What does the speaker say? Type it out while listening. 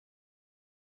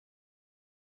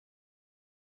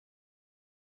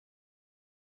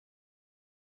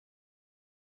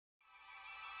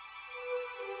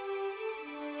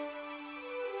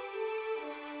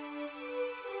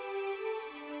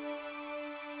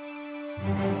Good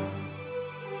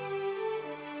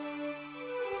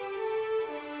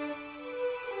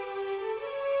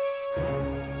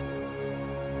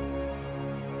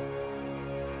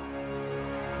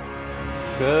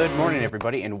morning,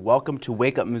 everybody, and welcome to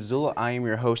Wake Up Missoula. I am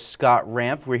your host, Scott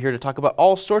Ramp. We're here to talk about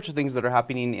all sorts of things that are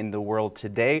happening in the world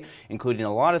today, including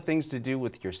a lot of things to do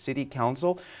with your city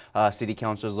council. City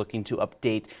council is looking to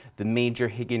update the major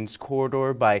Higgins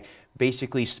corridor by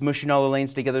basically smushing all the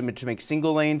lanes together to make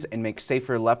single lanes and make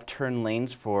safer left turn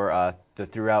lanes for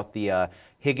throughout the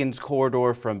Higgins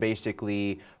corridor from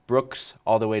basically Brooks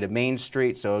all the way to Main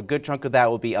Street. So a good chunk of that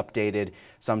will be updated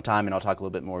sometime, and I'll talk a little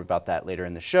bit more about that later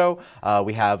in the show.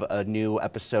 We have a new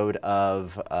episode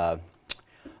of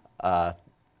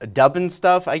Dubbin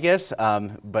Stuff, I guess.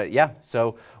 But yeah,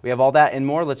 so we have all that and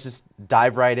more. Let's just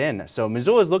dive right in. So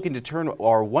Missoula is looking to turn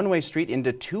our one-way street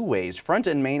into two ways. Front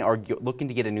and Main are looking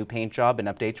to get a new paint job and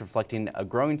updates reflecting a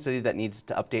growing city that needs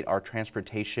to update our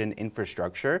transportation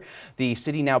infrastructure. The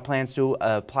city now plans to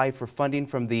apply for funding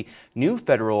from the new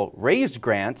federal RAISE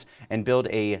grant and build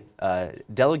a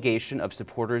delegation of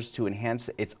supporters to enhance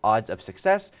its odds of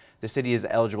success. The city is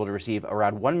eligible to receive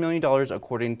around $1 million,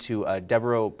 according to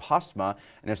Deborah Postma,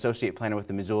 an associate planner with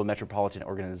the Missoula Metropolitan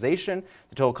Organization.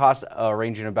 The total cost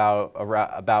ranging about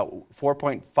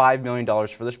 $4.5 million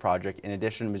for this project. In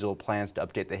addition, Missoula plans to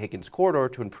update the Higgins corridor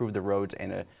to improve the roads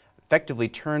and effectively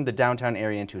turn the downtown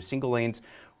area into single lanes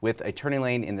with a turning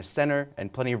lane in the center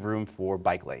and plenty of room for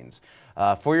bike lanes.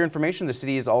 For your information, the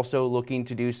city is also looking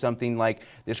to do something like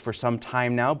this for some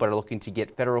time now, but are looking to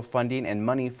get federal funding and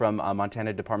money from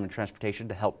Montana Department of Transportation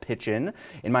to help pitch in.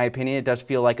 In my opinion, it does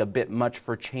feel like a bit much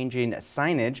for changing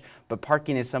signage, but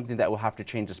parking is something that will have to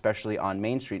change, especially on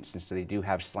Main Street, since they do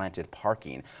have slanted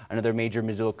parking. Another major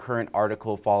Missoula Current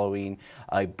article following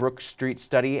a Brook Street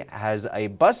study has a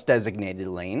bus designated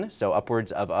lane, so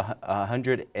upwards of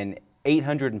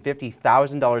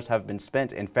 $850,000 have been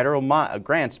spent in federal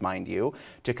grants, mind you,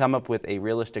 to come up with a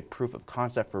realistic proof of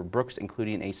concept for Brooks,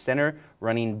 including a center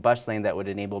running bus lane that would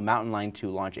enable Mountain Line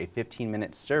to launch a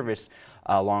 15-minute service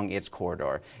along its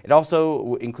corridor. It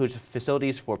also includes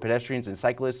facilities for pedestrians and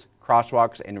cyclists,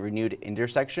 crosswalks, and renewed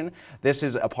intersection. This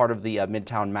is a part of the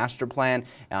Midtown Master Plan,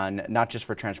 and not just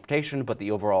for transportation, but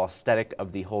the overall aesthetic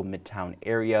of the whole Midtown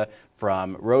area,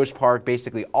 from Rose Park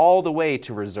basically all the way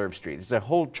to Reserve Street. There's a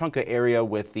whole chunk of area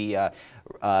with the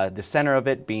center of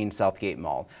it being Southgate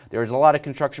Mall. There's a lot of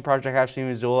construction projects happening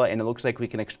in Missoula, and it looks like we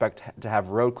can expect to have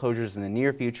road closures in the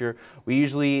near future. We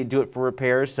usually do it for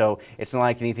repairs, so it's not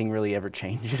like anything really ever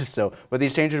changes. But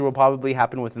these changes will probably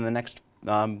happen within the next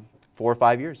 4 or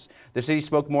 5 years. The city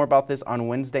spoke more about this on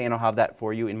Wednesday, and I'll have that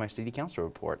for you in my city council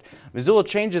report. Missoula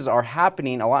changes are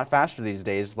happening a lot faster these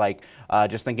days, like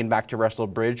just thinking back to Russell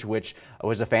Bridge, which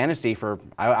was a fantasy for,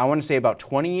 I want to say about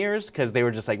 20 years, because they were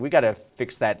just like, we got to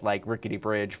fix that like rickety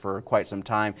bridge for quite some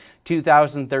time.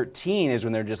 2013 is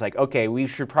when they're just like, okay, we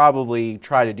should probably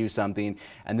try to do something.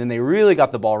 And then they really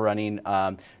got the ball running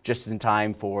just in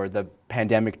time for the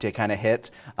pandemic to kind of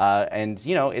hit. And,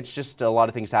 you know, it's just a lot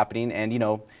of things happening. And, you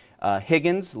know,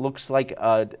 Higgins looks like,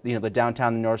 you know, the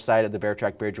downtown, the north side of the Bear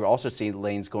Track Bridge. We'll also see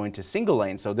lanes going to single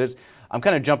lanes. So I'm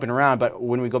kind of jumping around, but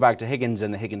when we go back to Higgins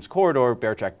and the Higgins corridor,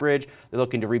 Bear Track Bridge, they're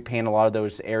looking to repaint a lot of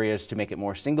those areas to make it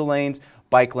more single lanes,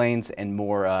 bike lanes, and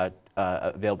more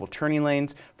available turning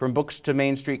lanes. From Brooks to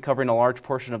Main Street, covering a large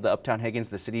portion of the Uptown Higgins,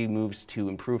 the city moves to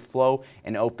improve flow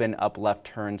and open up left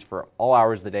turns for all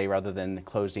hours of the day rather than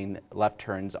closing left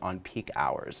turns on peak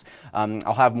hours.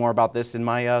 I'll have more about this in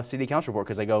my city council report,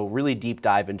 because I go really deep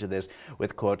dive into this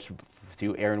with quotes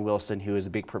through Aaron Wilson, who is a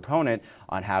big proponent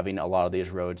on having a lot of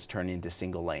these roads turn into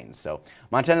single lanes. So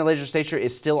Montana legislature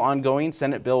is still ongoing.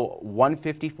 Senate Bill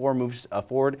 154 moves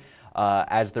forward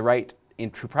as the right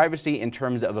into privacy in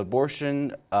terms of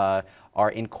abortion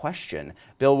are in question.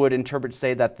 Bill would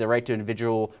say that the right to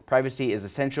individual privacy is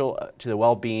essential to the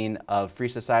well-being of free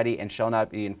society and shall not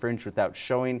be infringed without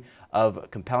showing of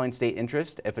compelling state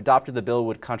interest. If adopted, the bill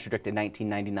would contradict a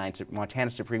 1999 Montana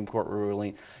Supreme Court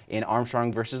ruling in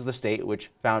Armstrong versus the state,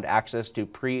 which found access to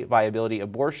pre-viability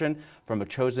abortion from a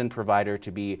chosen provider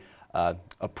to be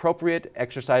appropriate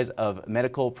exercise of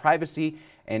medical privacy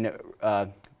and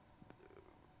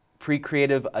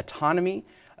pre-creative autonomy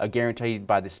guaranteed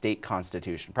by the state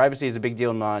constitution. Privacy is a big deal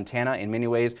in Montana. In many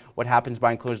ways, what happens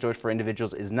behind closed doors for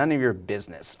individuals is none of your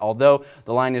business. Although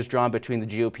the line is drawn between the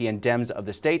GOP and Dems of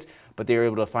the state, but they were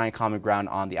able to find common ground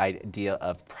on the idea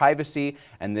of privacy,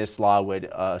 and this law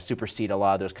would supersede a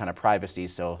lot of those kind of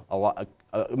privacies. So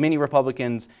many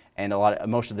Republicans and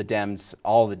most of the Dems,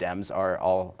 all the Dems, are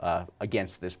all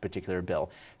against this particular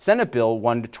bill. Senate Bill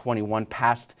 121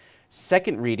 passed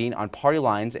second reading on party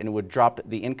lines, and it would drop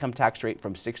the income tax rate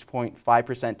from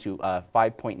 6.5% to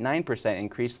 5.9%,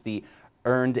 increase the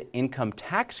earned income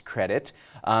tax credit.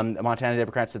 Montana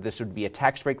Democrats said this would be a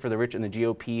tax break for the rich, and the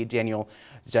GOP, Daniel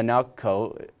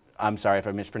Janelko, I'm sorry if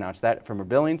I mispronounced that, from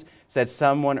Billings, said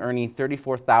someone earning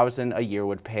 $34,000 a year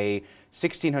would pay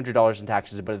 $1,600 in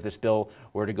taxes, but if this bill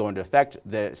were to go into effect,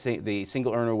 the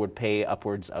single earner would pay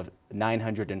upwards of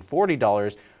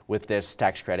 $940 with this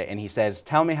tax credit. And he says,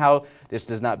 tell me how this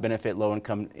does not benefit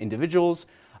low-income individuals.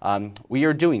 We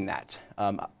are doing that.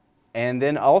 And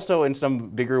then also in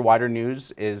some bigger, wider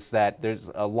news is that there's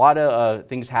a lot of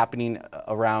things happening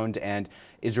around, and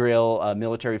Israel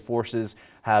military forces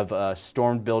have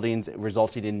stormed buildings,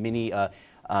 resulting in many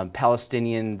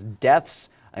Palestinian deaths.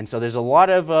 And so there's a lot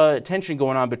of tension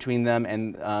going on between them,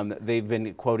 and they've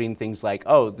been quoting things like,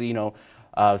 Thursday's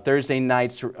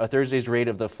raid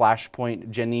of the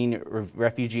Flashpoint Jenin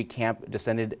refugee camp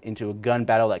descended into a gun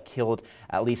battle that killed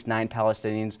at least 9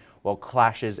 Palestinians, while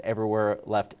clashes everywhere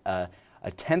left a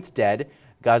 10th dead.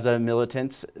 Gaza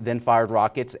militants then fired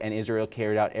rockets, and Israel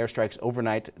carried out airstrikes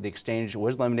overnight. The exchange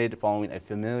was limited, following a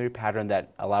familiar pattern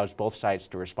that allows both sides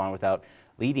to respond without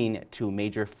leading to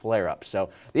major flare-ups. So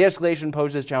the escalation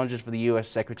poses challenges for the U.S.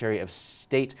 Secretary of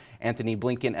State Anthony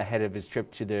Blinken ahead of his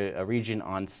trip to the region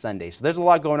on Sunday. So there's a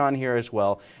lot going on here as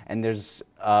well, and there's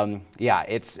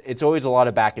it's always a lot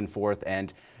of back and forth,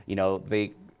 and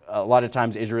a lot of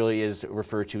times Israel is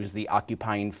referred to as the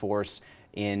occupying force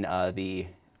in the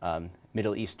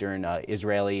Middle Eastern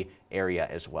Israeli area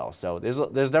as well. So there's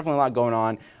definitely a lot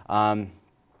going on.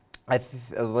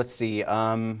 Let's see.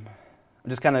 I'm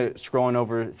just kind of scrolling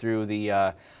over through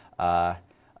the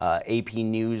AP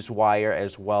News Wire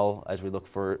as well as we look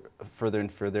for further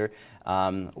and further.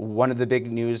 One of the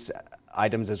big news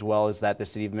items as well is that the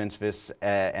city of Memphis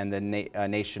and the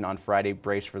nation on Friday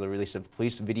braced for the release of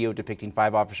police video depicting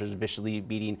 5 officers viciously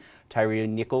beating Tyree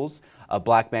Nichols, a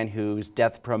black man whose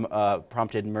death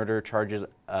prompted murder charges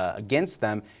against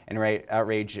them, and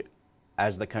outrage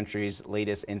as the country's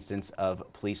latest instance of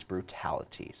police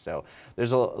brutality. So there's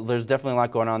definitely a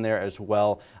lot going on there as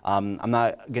well. I'm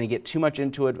not going to get too much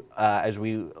into it as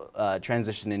we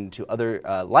transition into other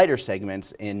lighter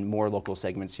segments in more local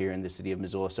segments here in the city of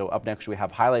Missoula. So up next we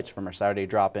have highlights from our Saturday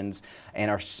drop-ins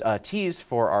and our tease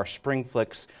for our spring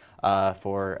flicks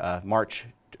for March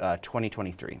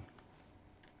 2023.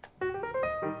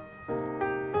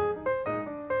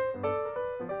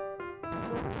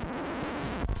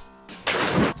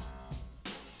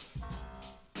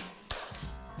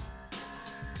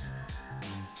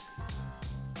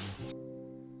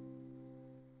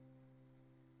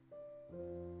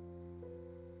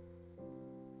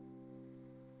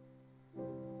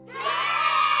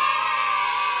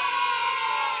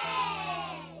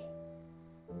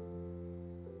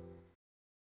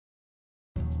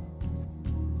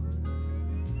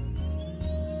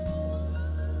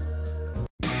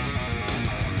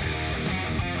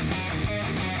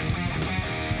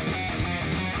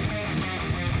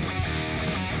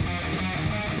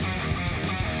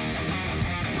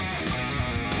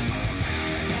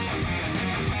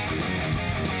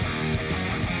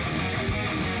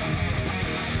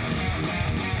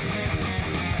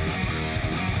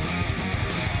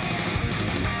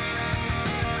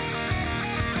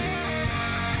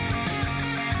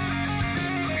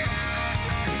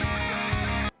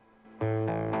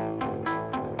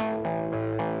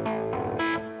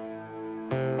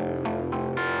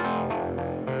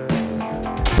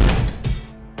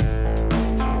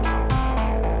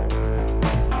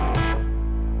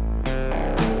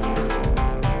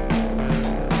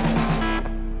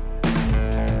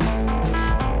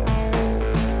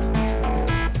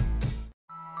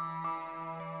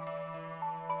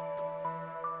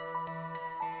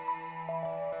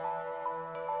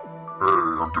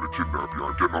 I'm gonna kidnap you.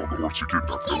 I'm getting on the horse to kidnap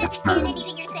you. Can't Let's go. understand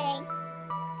anything you're saying.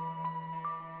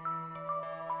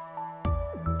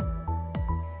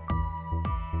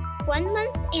 One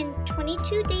month and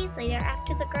 22 days later,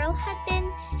 after the girl had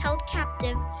been held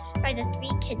captive by the 3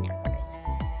 kidnappers,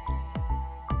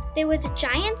 there was a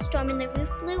giant storm and the roof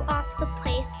blew off the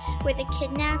place where the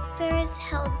kidnappers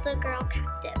held the girl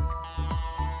captive.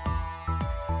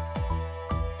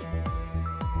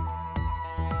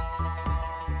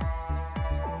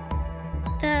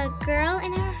 The girl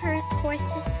and her horse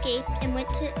escaped and went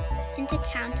into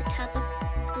town to tell the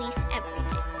police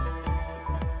everything.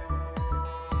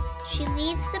 She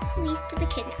leads the police to the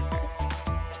kidnappers.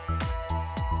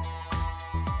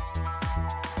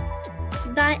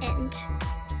 The end.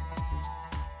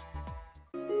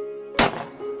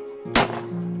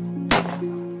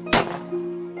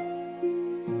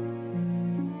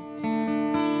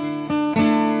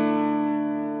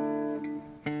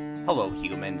 Hello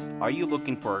humans, are you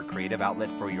looking for a creative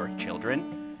outlet for your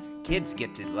children? Kids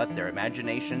get to let their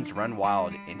imaginations run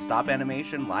wild in stop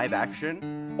animation, live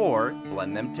action, or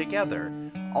blend them together.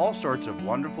 All sorts of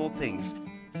wonderful things.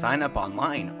 Sign up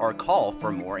online or call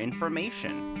for more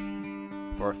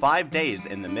information. For 5 days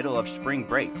in the middle of spring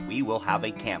break, we will have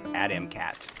a camp at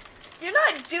MCAT. You're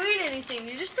not doing anything,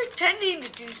 you're just pretending to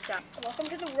do stuff. Welcome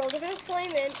to the world of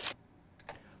employment.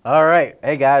 All right,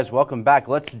 hey guys, welcome back.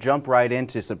 Let's jump right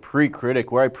into some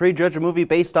Pre-Critic, where I prejudge a movie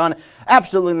based on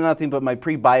absolutely nothing but my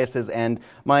pre-biases and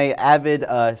my avid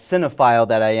cinephile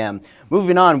that I am.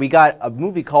 Moving on, we got a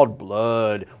movie called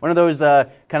Blood, one of those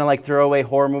kind of like throwaway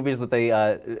horror movies that they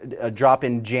drop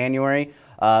in January,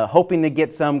 hoping to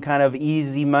get some kind of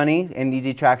easy money and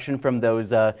easy traction from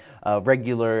those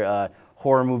regular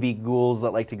horror movie ghouls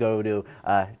that like to go to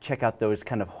check out those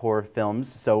kind of horror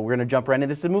films. So we're going to jump right into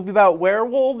this. This is a movie about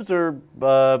werewolves or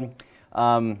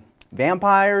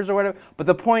vampires or whatever. But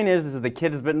the point is the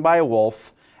kid is bitten by a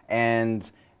wolf,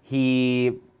 and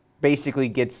he basically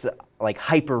gets like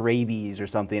hyper rabies or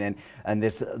something. And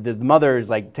the mother is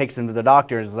like takes him to the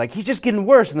doctor and is like, he's just getting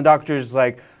worse. And the doctor is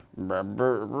like, and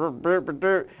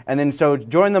then so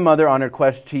join the mother on her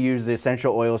quest to use the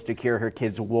essential oils to cure her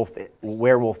kid's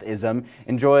werewolfism.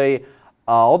 Enjoy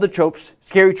all the tropes,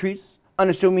 scary treats,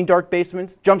 unassuming dark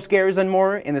basements, jump scares, and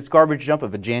more in this garbage dump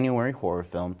of a January horror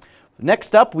film.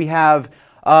 Next up, we have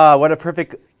what a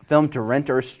perfect film to rent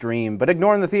or stream. But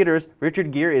ignoring the theaters,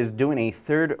 Richard Gere is doing a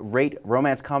third-rate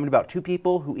romance comedy about two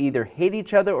people who either hate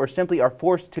each other or simply are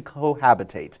forced to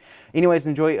cohabitate. Anyways,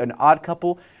 enjoy an Odd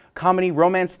Couple comedy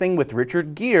romance thing with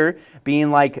Richard Gere being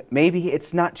like, maybe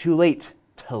it's not too late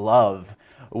to love.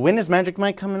 When is Magic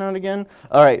Mike coming out again?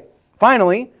 All right,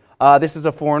 finally, this is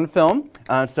a foreign film,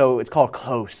 so it's called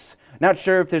Close. Not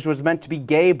sure if this was meant to be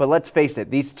gay, but let's face it,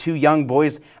 these two young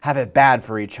boys have it bad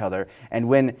for each other, and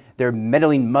when their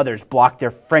meddling mothers block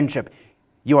their friendship,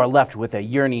 you are left with a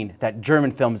yearning that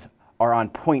German films are on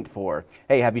point for.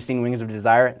 Hey, have you seen Wings of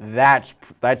Desire? That's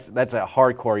a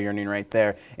hardcore yearning right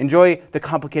there. Enjoy the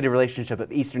complicated relationship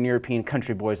of Eastern European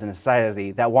country boys in a society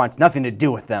that wants nothing to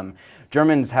do with them.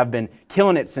 Germans have been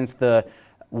killing it since the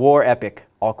war epic,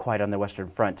 All Quiet on the Western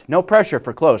Front. No pressure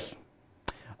for Close.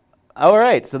 All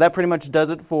right, so that pretty much does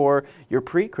it for your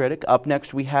Pre-Critic. Up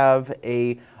next, we have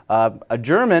a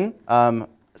German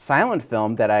silent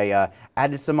film that I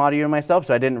added some audio myself,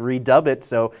 so I didn't redub it.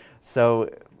 So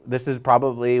this is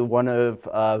probably one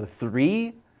of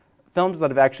 3 films that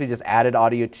I've actually just added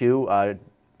audio to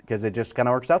because it just kind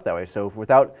of works out that way. So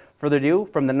without further ado,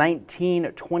 from the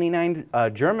 1929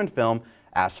 German film,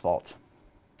 Asphalt.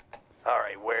 All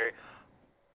right,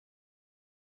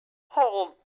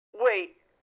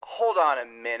 hold on a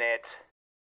minute.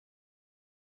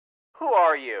 Who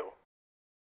are you?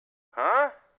 Huh?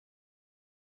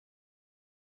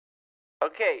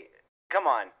 Okay, come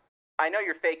on. I know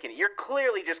you're faking it. You're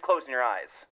clearly just closing your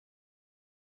eyes.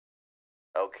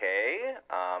 Okay,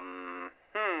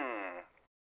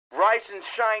 Rise and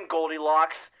shine,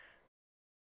 Goldilocks.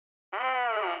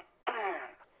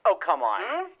 Oh, come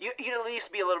on. You'd at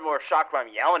least be a little more shocked when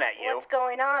I'm yelling at you. What's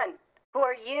going on? Who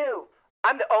are you?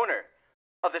 I'm the owner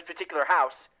of this particular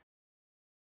house.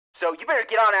 So you better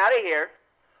get on out of here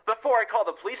before I call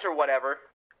the police or whatever.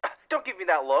 Don't give me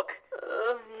that look.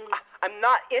 I'm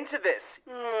not into this.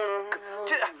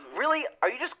 Really? Are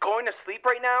you just going to sleep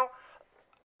right now?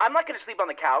 I'm not going to sleep on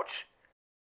the couch.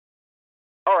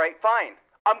 All right, fine.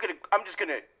 I'm just going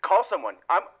to call someone.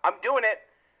 I'm doing it.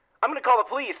 I'm going to call the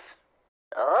police.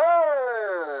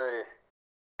 Oh.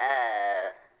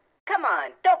 Come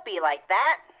on, don't be like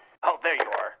that. Oh, there you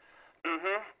are.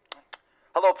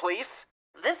 Hello, police?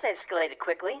 This escalated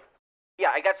quickly.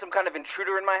 Yeah, I got some kind of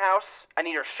intruder in my house. I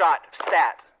need her shot.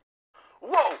 Stat.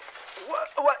 Whoa!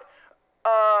 What?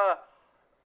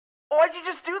 Why'd you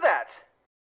just do that?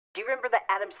 Do you remember the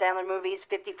Adam Sandler movies,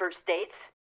 50 First Dates?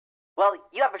 Well,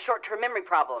 you have a short-term memory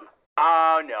problem.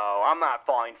 Oh, no, I'm not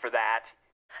falling for that.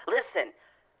 Listen,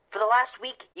 for the last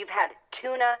week, you've had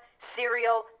tuna,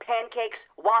 cereal, pancakes,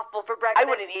 waffle for breakfast. I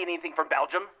wouldn't eat anything from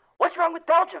Belgium. What's wrong with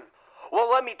Belgium? Well,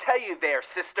 let me tell you there,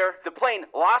 sister. The plane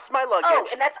lost my luggage. Oh,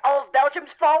 and that's all of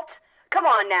Belgium's fault? Come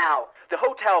on now. The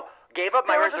hotel gave up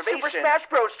my reservation. There was a Super Smash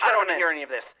Bros. I don't want tournament. to hear any of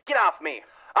this. Get off me.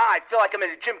 I feel like I'm in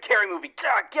a Jim Carrey movie.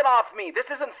 God, get off me.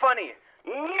 This isn't funny.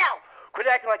 No. Quit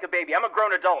acting like a baby. I'm a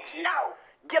grown adult. No.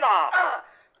 Get off.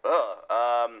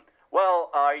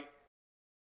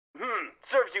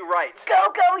 Serves you right.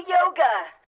 Go yoga.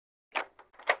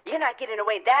 You're not getting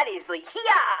away that easily.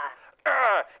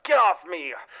 Hiya! Get off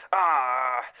me.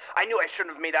 I knew I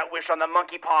shouldn't have made that wish on the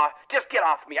monkey paw. Just get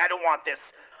off me. I don't want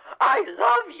this. I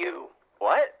love you.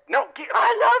 What? No,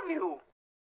 I love you.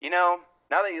 you know,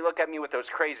 now that you look at me with those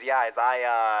crazy eyes,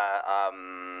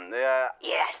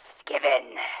 Yes, give in.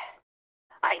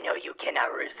 I know you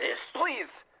cannot resist.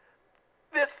 please,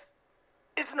 this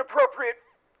isn't appropriate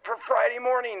for Friday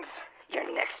mornings.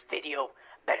 Your next video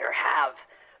better have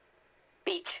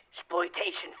beach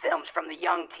exploitation films from the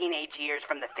young teenage years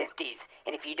from the 50s.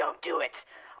 And if you don't do it,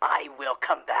 I will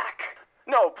come back.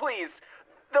 No, please,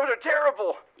 those are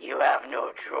terrible. You have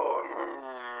no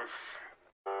choice.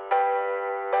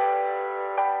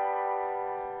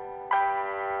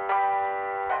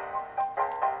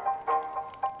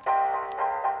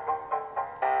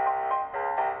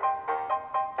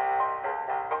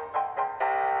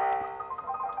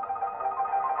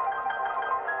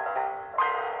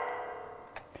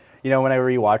 You know, when I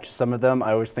rewatch some of them,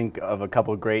 I always think of a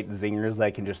couple of great zingers that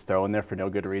I can just throw in there for no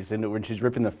good reason. When she's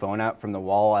ripping the phone out from the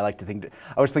wall, I was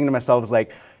thinking to myself,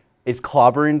 it's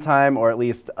clobbering time, or at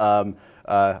least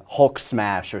Hulk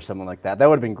smash or something like that. That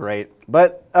would have been great,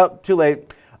 but too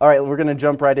late. All right, we're gonna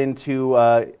jump right into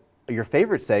your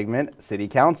favorite segment, City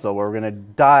Council, where we're gonna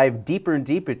dive deeper and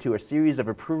deeper into a series of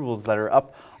approvals that are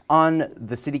up on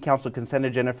the City Council consent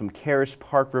agenda, from Caris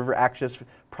Park River Access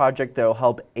Project that will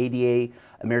help ADA,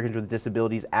 Americans with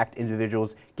Disabilities Act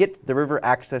individuals, get the river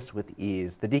access with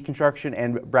ease. The deconstruction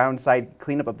and brownside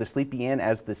cleanup of the Sleepy Inn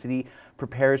as the city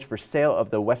prepares for sale of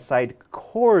the West Side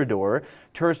Corridor.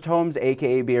 Tourist homes,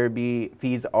 aka BRB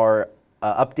fees, are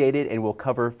updated and will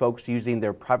cover folks using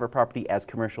their private property as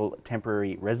commercial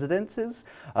temporary residences.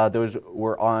 Those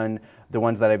were on the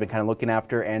ones that I've been kind of looking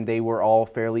after, and they were all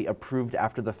fairly approved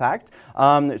after the fact.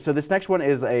 So this next one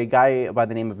is a guy by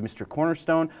the name of Mr.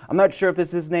 Cornerstone. I'm not sure if this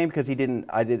is his name because he didn't.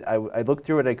 I looked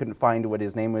through it. I couldn't find what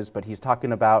his name was, but he's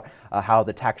talking about how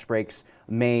the tax breaks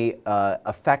may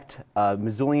affect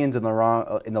Missoulians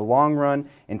in the long run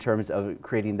in terms of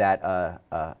creating that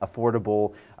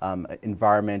affordable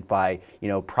environment by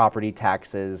property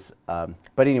taxes.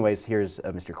 But anyways, here's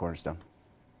Mr. Cornerstone.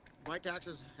 My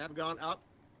taxes have gone up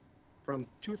from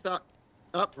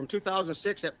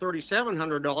 2006 at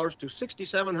 $3,700 to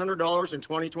 $6,700 in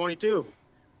 2022.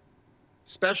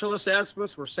 Special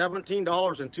assessments were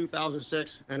 $17 in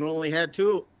 2006 and only had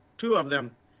two of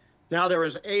them. Now there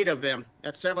is 8 of them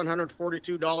at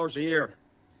 $742 a year.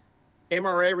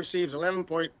 MRA receives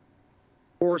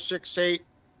 $11.468,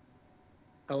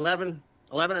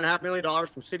 $11.5 million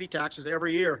from city taxes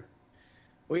every year.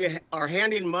 We are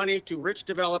handing money to rich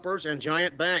developers and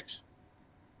giant banks.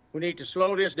 We need to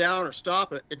slow this down or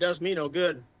stop it. It does me no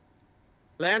good.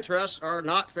 Land trusts are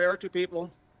not fair to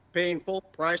people paying full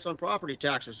price on property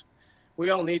taxes.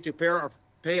 We all need to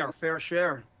pay our fair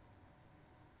share.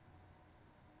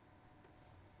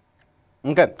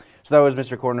 Okay, so that was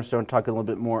Mr. Cornerstone talking a little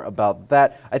bit more about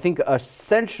that. I think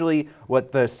essentially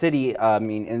what the city,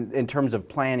 in terms of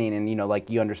planning, and like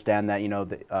you understand that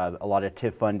a lot of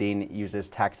TIF funding uses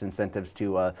tax incentives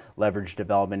to leverage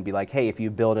development. Be like, hey, if you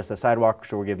build us a sidewalk,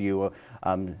 sure, we'll give you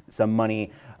some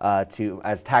money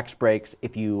as tax breaks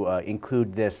if you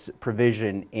include this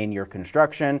provision in your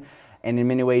construction. And in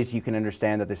many ways, you can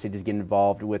understand that the cities get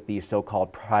involved with these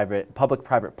so-called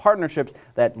public-private partnerships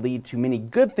that lead to many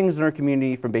good things in our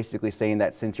community, from basically saying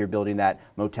that since you're building that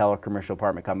motel or commercial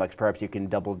apartment complex, perhaps you can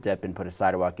double dip and put a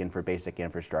sidewalk in for basic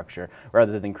infrastructure,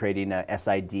 rather than creating a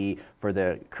SID for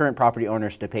the current property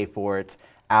owners to pay for it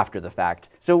after the fact.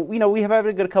 So, we have had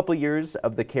a good couple of years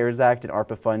of the CARES Act and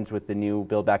ARPA funds with the new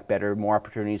Build Back Better, more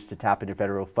opportunities to tap into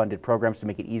federal funded programs to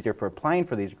make it easier for applying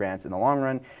for these grants in the long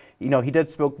run. He did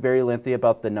spoke very lengthy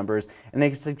about the numbers, and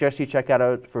I suggest you check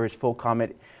out for his full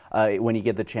comment when you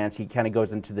get the chance. He kind of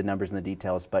goes into the numbers and the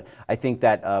details, but I think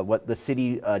that what the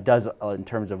city does in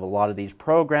terms of a lot of these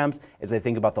programs is they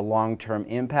think about the long-term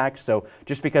impact. So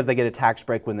just because they get a tax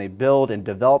break when they build and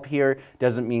develop here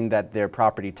doesn't mean that their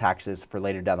property taxes for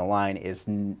later down the line is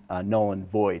null and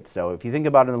void. So if you think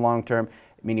about it in the long term,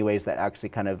 many ways that actually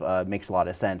kind of makes a lot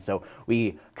of sense. So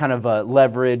we kind of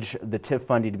leverage the TIF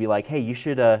funding to be like, hey, you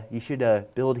should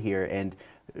build here and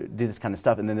do this kind of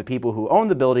stuff. And then the people who own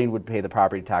the building would pay the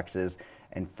property taxes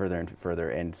and further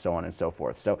and so on and so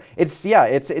forth. So it's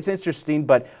interesting.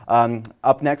 But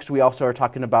up next, we also are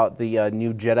talking about the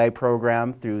new JEDI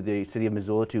program through the City of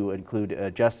Missoula to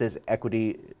include Justice,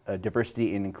 Equity,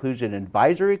 Diversity, and Inclusion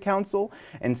Advisory Council.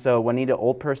 And so Juanita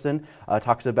Oldperson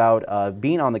talks about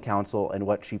being on the council and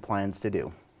what she plans to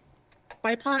do.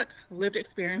 BIPOC lived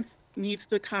experience needs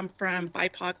to come from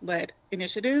BIPOC-led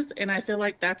initiatives, and I feel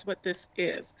like that's what this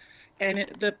is. And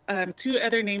the 2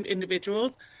 other named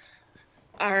individuals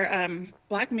are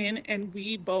Black men, and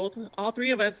all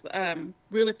 3 of us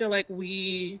really feel like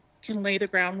we can lay the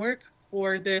groundwork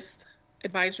for this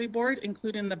advisory board,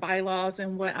 including the bylaws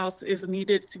and what else is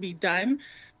needed to be done,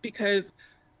 because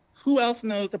who else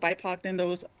knows the BIPOC than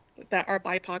those that are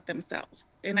BIPOC themselves?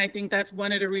 And I think that's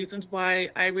one of the reasons why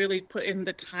I really put in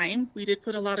the time. We did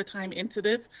put a lot of time into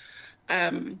this,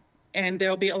 and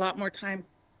there'll be a lot more time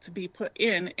to be put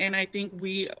in. And I think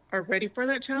we are ready for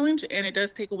that challenge, and it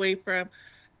does take away from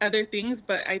other things,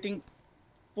 but I think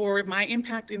for my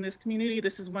impact in this community,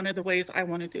 this is one of the ways I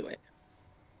want to do it.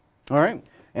 All right.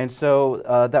 And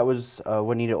so that was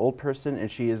Juanita Oldperson, and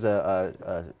she is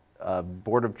a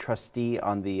board of trustee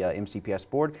on the MCPS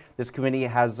board. This committee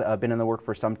has been in the work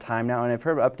for some time now, and I've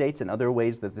heard updates and other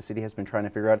ways that the city has been trying to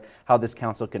figure out how this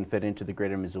council can fit into the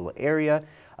greater Missoula area.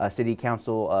 City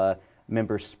council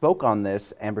members spoke on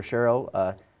this. Amber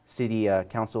Sherrill, city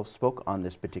council, spoke on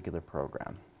this particular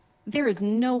program. There is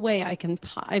no way I can,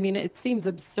 I mean, it seems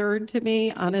absurd to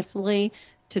me, honestly,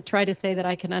 to try to say that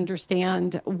I can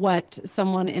understand what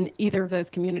someone in either of those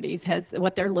communities has,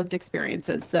 what their lived experience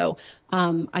is. So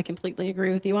I completely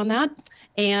agree with you on that.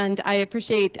 And I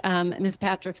appreciate Ms.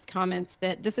 Patrick's comments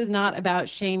that this is not about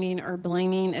shaming or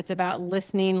blaming. It's about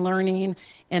listening, learning,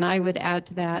 and I would add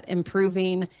to that,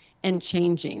 improving and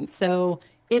changing. So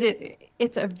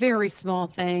it's a very small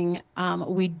thing.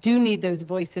 We do need those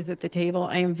voices at the table.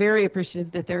 I am very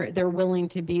appreciative that they're willing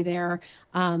to be there.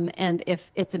 And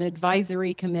if it's an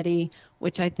advisory committee,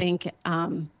 which I think,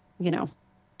 you know,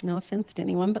 no offense to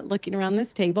anyone, but looking around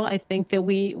this table, I think that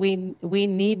we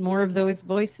need more of those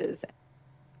voices.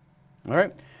 All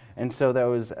right. And so that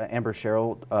was Amber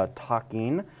Sherrill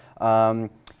talking.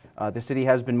 The city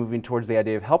has been moving towards the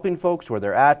idea of helping folks where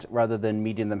they're at rather than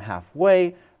meeting them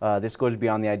halfway. This goes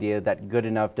beyond the idea that good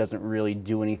enough doesn't really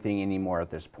do anything anymore at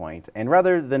this point. And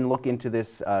rather than look into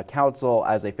this council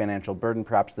as a financial burden,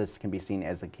 perhaps this can be seen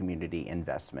as a community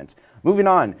investment. Moving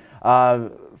on,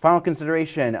 final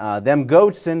consideration, them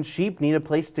goats and sheep need a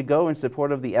place to go in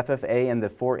support of the FFA and the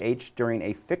 4-H during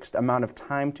a fixed amount of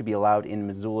time to be allowed in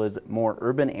Missoula's more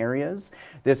urban areas.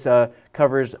 This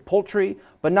covers poultry,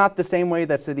 but not the same way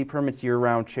that city permits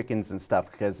year-round chickens and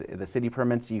stuff, because the city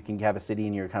permits, you can have a city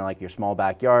in your kind of like your small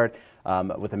backyard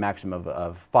with a maximum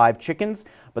of 5 chickens,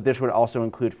 but this would also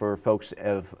include for folks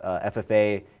of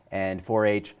FFA and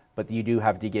 4-H, but you do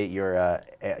have to get your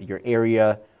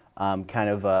area kind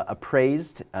of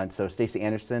appraised. And so Stacey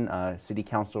Anderson, City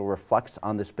Council, reflects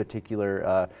on this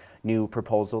particular new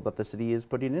proposal that the city is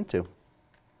putting into.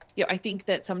 You know, I think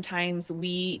that sometimes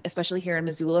we, especially here in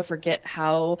Missoula, forget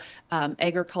how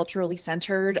agriculturally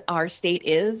centered our state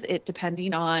is. It,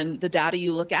 depending on the data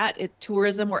you look at,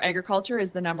 tourism or agriculture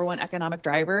is the #1 economic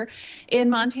driver in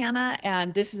Montana.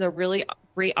 And this is a really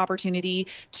great opportunity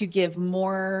to give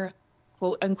more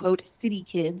quote unquote city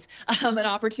kids an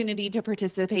opportunity to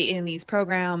participate in these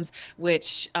programs,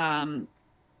 which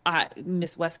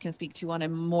Ms. West can speak to on a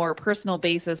more personal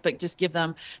basis, but just give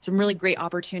them some really great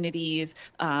opportunities,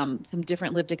 some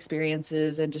different lived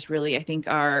experiences, and just really, I think,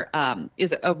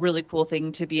 is a really cool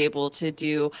thing to be able to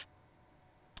do.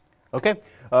 Okay,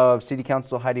 City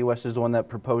Council Heidi West is the one that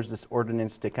proposed this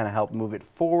ordinance to kind of help move it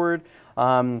forward.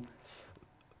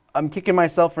 I'm kicking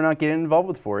myself for not getting involved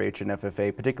with 4-H and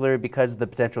FFA, particularly because the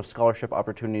potential scholarship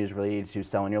opportunities related to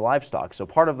selling your livestock. So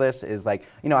part of this is like,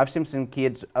 you know, I've seen some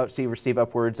kids receive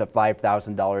upwards of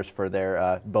 $5,000 for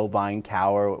their bovine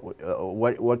cow or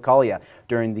what call ya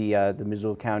during the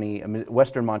Missoula County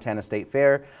Western Montana State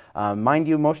Fair. Mind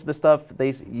you, most of the stuff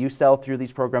you sell through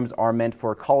these programs are meant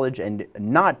for college and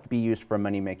not be used for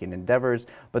money-making endeavors,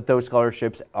 but those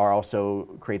scholarships are also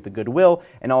create the goodwill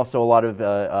and also a lot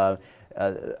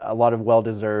of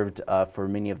well-deserved for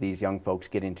many of these young folks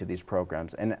get into these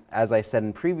programs. And as I said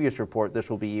in previous report, this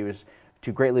will be used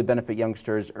to greatly benefit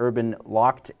youngsters urban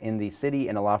locked in the city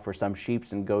and allow for some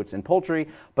sheep and goats and poultry,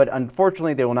 but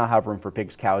unfortunately they will not have room for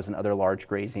pigs, cows, and other large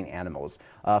grazing animals.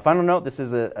 Final note, this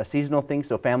is a seasonal thing,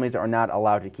 so families are not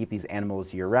allowed to keep these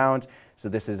animals year-round. So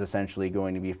this is essentially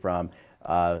going to be from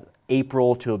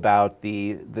April to about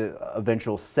the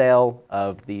eventual sale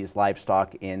of these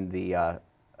livestock in the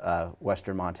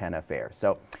Western Montana Fair.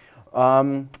 So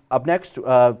up next,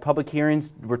 public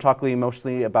hearings. We're talking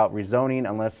mostly about rezoning,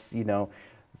 unless, you know,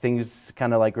 things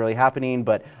kind of like really happening,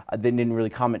 but they didn't really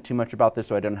comment too much about this,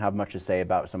 so I don't have much to say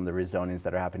about some of the rezonings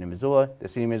that are happening in Missoula. The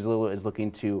city of Missoula is looking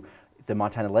to the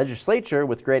Montana legislature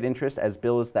with great interest as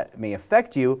bills that may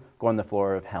affect you go on the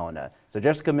floor of Helena. So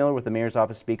Jessica Miller with the mayor's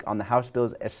office speak on the House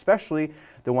bills, especially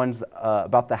the ones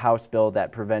about the House bill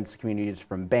that prevents communities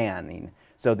from banning.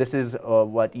 So this is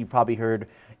what you've probably heard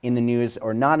in the news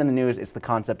or not in the news. It's the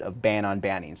concept of ban on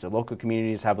banning. So local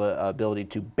communities have the ability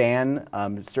to ban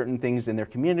certain things in their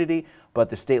community,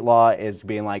 but the state law is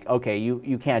being like, okay,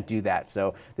 you can't do that.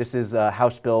 So this is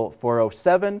House Bill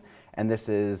 407, and this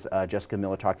is Jessica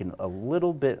Miller talking a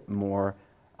little bit more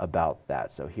about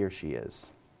that. So here she is.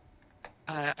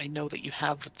 I know that you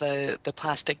have the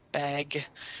plastic bag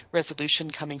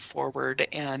resolution coming forward,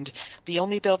 and the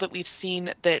only bill that we've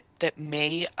seen that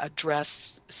may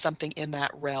address something in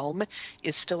that realm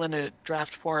is still in a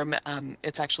draft form.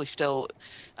 It's actually still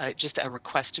just a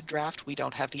requested draft. We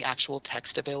don't have the actual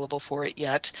text available for it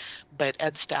yet, but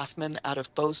Ed Staffman out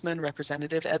of Bozeman,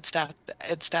 Representative Ed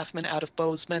Staffman out of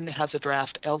Bozeman has a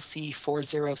draft LC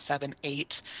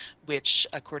 4078, which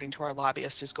according to our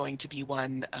lobbyist is going to be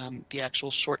one, the actual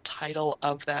short title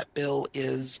of that bill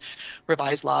is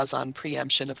Revised Laws on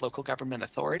Preemption of Local Government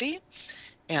Authority.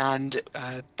 And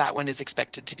that one is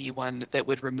expected to be one that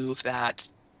would remove that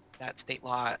state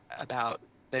law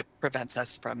that prevents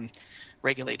us from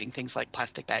regulating things like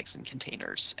plastic bags and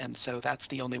containers. And so that's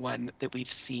the only one that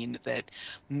we've seen that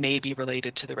may be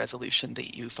related to the resolution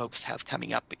that you folks have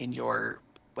coming up in your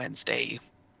Wednesday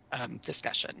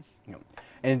discussion. Yep.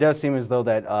 And it does seem as though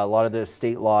that a lot of the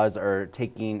state laws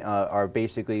are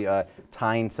basically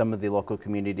tying some of the local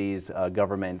communities'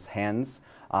 government's hands.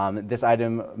 This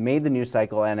item made the news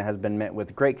cycle and has been met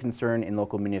with great concern in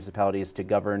local municipalities to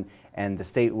govern, and the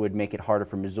state would make it harder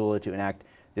for Missoula to enact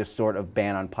this sort of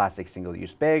ban on plastic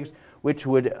single-use bags, which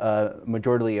would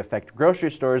majorly affect grocery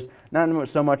stores, not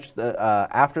so much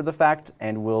after the fact,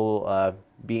 and will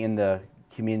be in the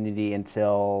community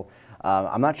until,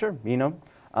 I'm not sure, you know.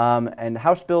 And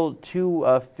House Bill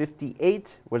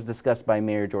 258 was discussed by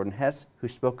Mayor Jordan Hess, who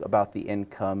spoke about the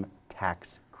income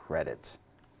tax credit.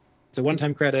 It's a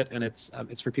one-time credit, and it's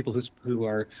for people who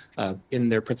are in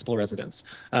their principal residence.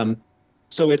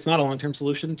 So it's not a long-term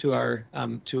solution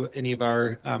to any of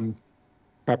our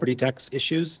property tax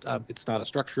issues. It's not a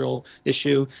structural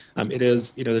issue. It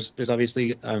is, you know, there's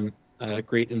obviously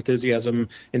great enthusiasm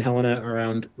in Helena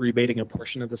around rebating a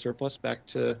portion of the surplus back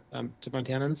to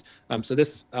Montanans. So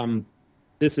this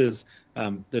is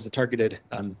there's a targeted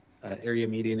area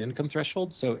median income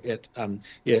threshold. So it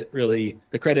really,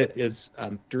 the credit is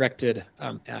directed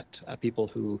at people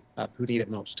who need it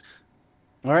most.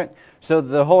 All right. So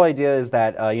the whole idea is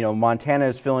that you know, Montana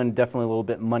is feeling definitely a little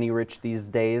bit money rich these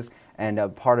days,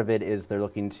 and part of it is they're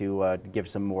looking to give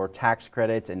some more tax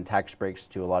credits and tax breaks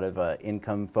to a lot of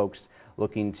income folks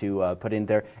looking to put in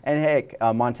there. And heck,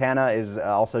 Montana is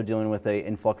also dealing with an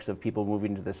influx of people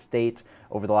moving to the state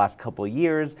over the last couple of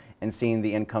years and seeing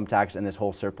the income tax and this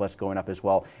whole surplus going up as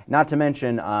well. Not to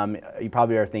mention, you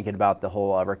probably are thinking about the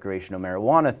whole recreational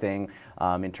marijuana thing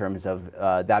in terms of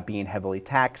that being heavily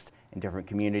taxed in different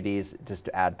communities, just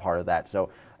to add part of that. So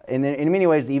in many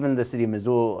ways, even the city of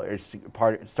Missoula is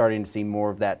starting to see more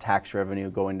of that tax revenue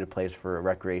go into place for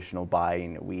recreational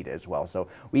buying weed as well. So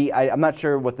I'm not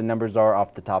sure what the numbers are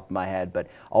off the top of my head, but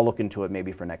I'll look into it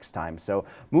maybe for next time. So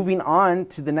moving on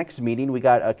to the next meeting, we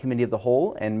got a committee of the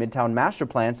whole and Midtown Master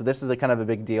Plan. So this is a kind of a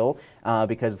big deal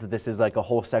because this is like a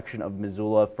whole section of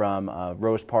Missoula from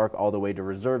Rose Park all the way to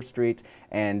Reserve Street.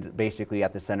 And basically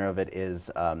at the center of it is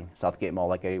Southgate Mall,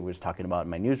 like I was talking about in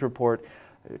my news report.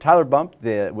 Tyler Bump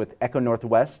with Echo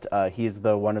Northwest, he's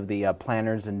one of the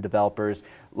planners and developers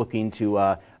looking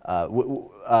to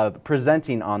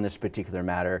presenting on this particular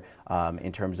matter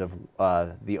in terms of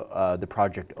the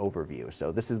project overview.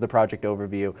 So this is the project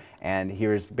overview, and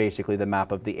here's basically the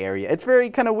map of the area. It's very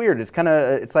kind of weird.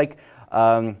 It's like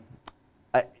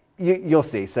you'll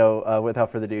see. So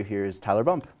without further ado, here's Tyler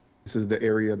Bump. This is the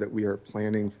area that we are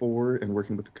planning for and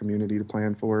working with the community to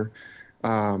plan for.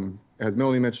 As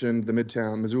Melanie mentioned, the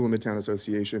Missoula Midtown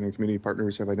Association and community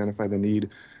partners have identified the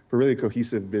need for really a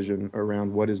cohesive vision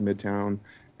around what is Midtown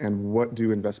and what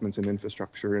do investments in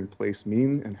infrastructure in place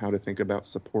mean, and how to think about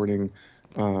supporting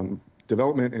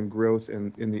development and growth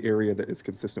in the area that is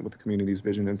consistent with the community's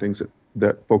vision and things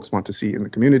that folks want to see in the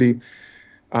community.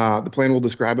 The plan will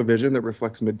describe a vision that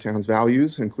reflects Midtown's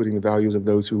values, including the values of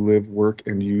those who live, work,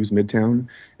 and use Midtown,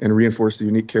 and reinforce the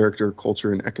unique character,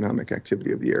 culture, and economic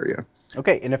activity of the area.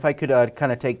 Okay, and if I could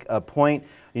kind of take a point,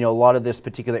 you know, a lot of this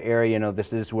particular area, you know,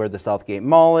 this is where the Southgate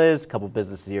Mall is, a couple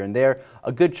businesses here and there,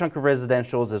 a good chunk of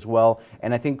residentials as well.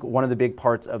 And I think one of the big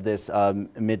parts of this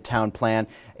Midtown plan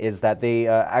is that they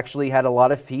actually had a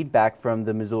lot of feedback from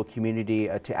the Missoula community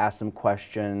to ask some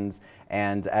questions.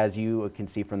 And as you can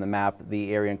see from the map,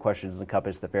 the area in question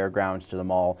encompass the fairgrounds to the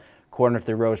mall, corner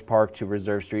through Rose Park to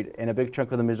Reserve Street, and a big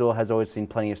chunk of the Missoula has always seen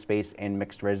plenty of space and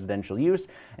mixed residential use.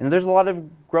 And there's a lot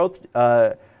of growth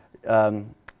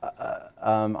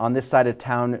on this side of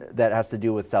town that has to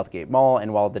do with Southgate Mall,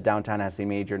 and while the downtown has seen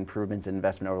major improvements in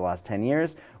investment over the last 10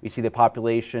 years, we see the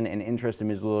population and interest in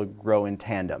Missoula grow in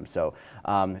tandem. So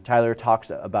Tyler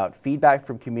talks about feedback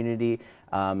from community.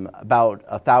 About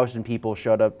 1,000 people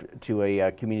showed up to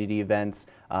a community events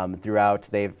throughout.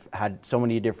 They've had so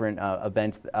many different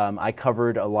events. I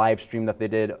covered a live stream that they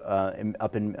did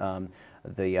up in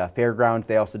the fairgrounds.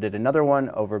 They also did another one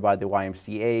over by the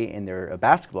YMCA in their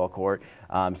basketball court.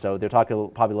 So they're talking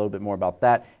probably a little bit more about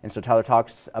that. And so Tyler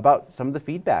talks about some of the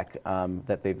feedback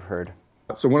that they've heard.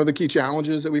 So one of the key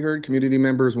challenges that we heard, community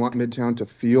members want Midtown to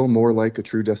feel more like a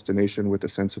true destination with a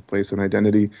sense of place and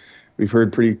identity. We've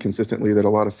heard pretty consistently that a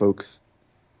lot of folks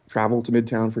travel to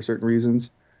Midtown for certain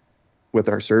reasons. With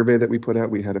our survey that we put out,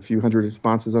 we had a few hundred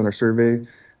responses on our survey,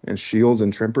 and Shields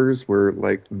and Trimpers were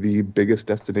like the biggest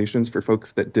destinations for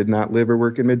folks that did not live or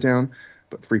work in Midtown,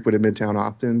 but frequented Midtown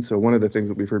often. So one of the things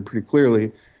that we've heard pretty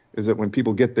clearly is that when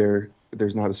people get there,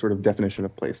 there's not a sort of definition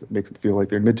of place that makes it feel like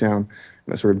they're in Midtown, and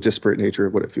that sort of disparate nature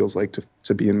of what it feels like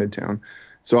to be in Midtown.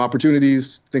 So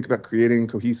opportunities, think about creating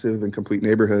cohesive and complete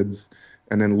neighborhoods,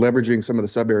 and then leveraging some of the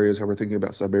sub-areas, how we're thinking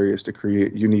about sub-areas to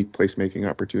create unique placemaking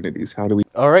opportunities. How do we?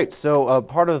 All right, so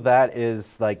part of that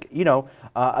is like,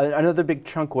 another big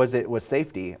chunk was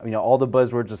safety. All the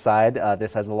buzzwords aside,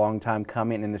 this has a long time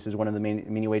coming, and this is one of the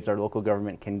many ways our local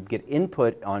government can get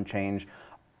input on change.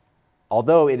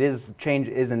 Although change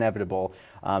is inevitable,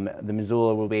 the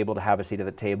Missoula will be able to have a seat at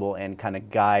the table and kind of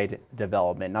guide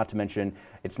development. Not to mention,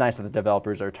 it's nice that the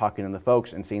developers are talking to the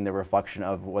folks and seeing the reflection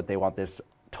of what they want this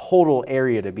total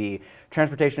area to be.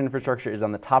 Transportation infrastructure is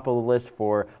on the top of the list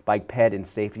for bike ped and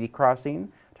safety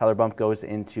crossing. Tyler Bump goes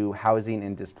into housing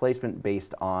and displacement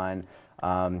based on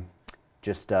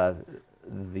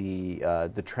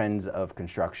the trends of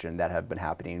construction that have been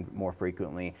happening more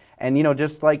frequently. And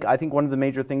just like I think one of the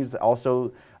major things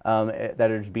also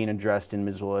that is being addressed in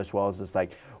Missoula as well is this,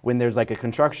 like, when there's like a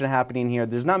construction happening here,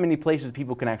 there's not many places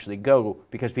people can actually go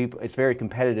because it's very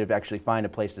competitive to actually find a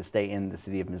place to stay in the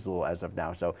city of Missoula as of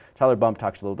now. So Tyler Bump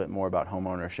talks a little bit more about home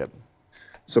ownership.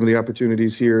 Some of the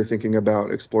opportunities here, thinking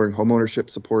about exploring homeownership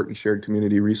support and shared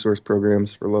community resource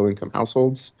programs for low-income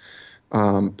households.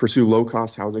 Pursue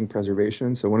low-cost housing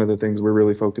preservation. So one of the things we're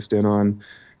really focused in on,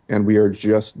 and we are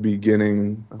just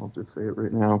beginning, I'll just say it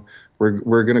right now,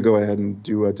 we're going to go ahead and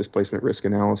do a displacement risk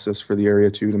analysis for the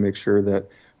area too, to make sure that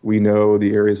we know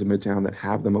the areas of Midtown that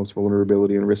have the most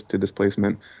vulnerability and risk to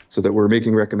displacement, so that we're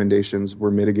making recommendations,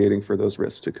 we're mitigating for those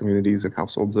risks to communities and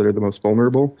households that are the most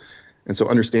vulnerable. And so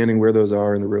understanding where those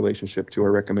are in the relationship to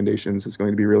our recommendations is going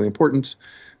to be really important.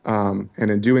 And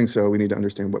in doing so, we need to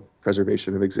understand what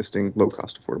preservation of existing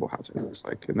low-cost affordable housing looks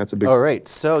like. And that's a big... All right.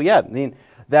 So, yeah,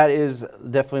 that is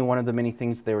definitely one of the many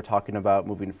things they were talking about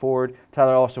moving forward.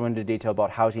 Tyler also went into detail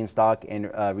about housing stock and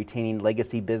retaining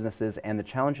legacy businesses and the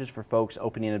challenges for folks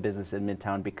opening a business in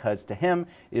Midtown, because to him,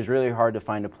 it is really hard to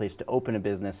find a place to open a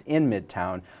business in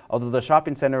Midtown. Although the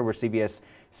shopping center where CVS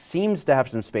seems to have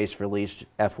some space for lease,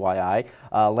 FYI.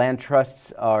 Land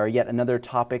trusts are yet another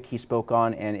topic he spoke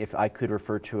on, and if I could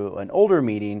refer to an older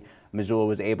meeting, Missoula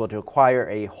was able to acquire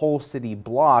a whole city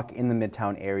block in the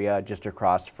Midtown area just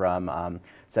across from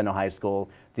Sentinel High School.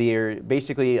 They're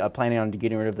basically planning on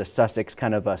getting rid of the Sussex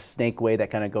kind of a snake way that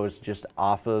kind of goes just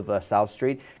off of South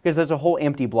Street, because there's a whole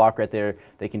empty block right there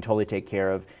they can totally take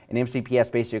care of. And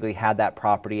MCPS basically had that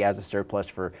property as a surplus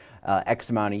for X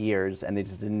amount of years, and they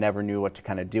just never knew what to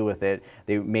kind of do with it.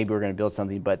 They maybe were going to build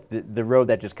something, but the road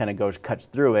that just kind of cuts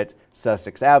through it,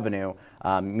 Sussex Avenue,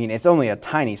 it's only a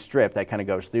tiny strip that kind of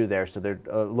goes through there, so they're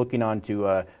looking on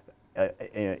to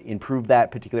improve that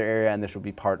particular area, and this will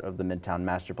be part of the Midtown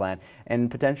Master Plan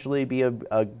and potentially be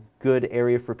a good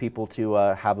area for people to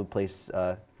have a place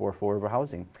for affordable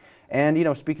housing.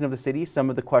 And, speaking of the city, some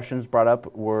of the questions brought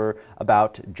up were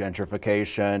about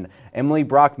gentrification. Emily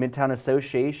Brock, Midtown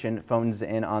Association, phones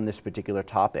in on this particular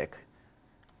topic.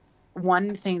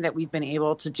 One thing that we've been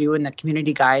able to do, and the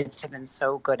community guides have been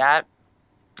so good at,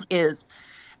 is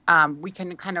we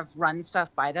can kind of run stuff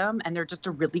by them, and they're just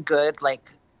a really good,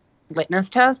 litmus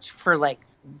test for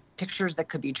pictures that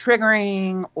could be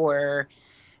triggering, or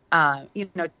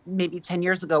maybe 10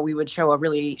 years ago we would show a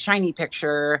really shiny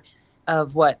picture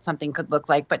of what something could look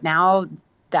like, but now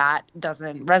that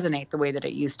doesn't resonate the way that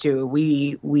it used to.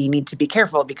 We need to be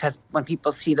careful, because when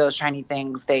people see those shiny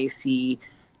things, they see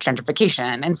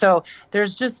gentrification. And so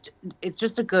it's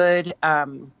just a good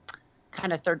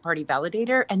kind of third-party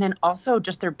validator. And then also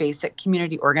just their basic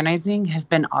community organizing has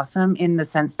been awesome, in the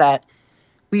sense that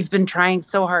we've been trying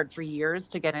so hard for years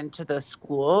to get into the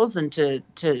schools and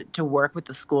to work with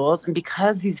the schools. And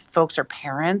because these folks are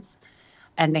parents,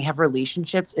 and they have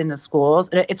relationships in the schools.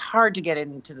 It's hard to get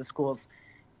into the schools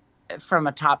from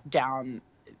a top-down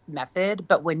method,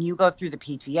 but when you go through the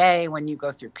PTA, when you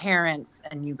go through parents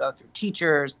and you go through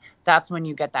teachers, that's when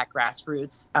you get that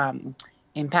grassroots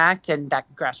impact and that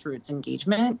grassroots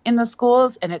engagement in the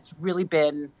schools. And it's really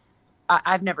been,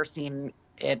 I've never seen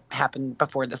it happen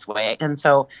before this way. And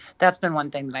so that's been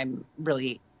one thing that I'm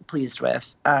really pleased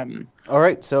with. All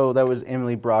right, so that was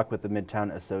Emily Brock with the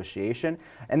Midtown Association,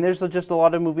 and there's just a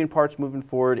lot of moving parts moving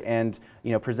forward, and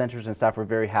presenters and staff were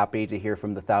very happy to hear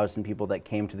from the 1,000 people that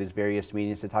came to these various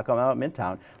meetings to talk about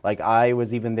Midtown. Like, I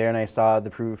was even there and I saw the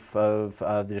proof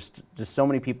of just so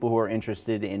many people who are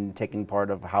interested in taking part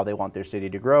of how they want their city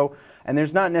to grow, and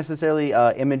there's not necessarily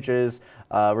images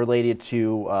related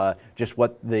to just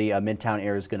what the Midtown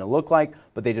area is going to look like,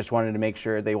 but they just wanted to make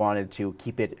sure they wanted to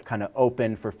keep it kind of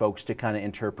open for folks to kind of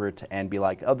interpret and be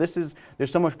like, oh, there's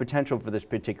so much potential for this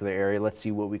particular area. Let's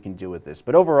see what we can do with this.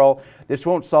 But overall, this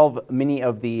won't solve many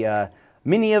of the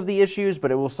issues,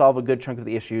 but it will solve a good chunk of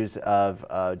the issues of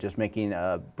just making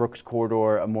Brooks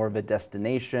Corridor more of a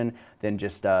destination than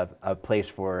just a place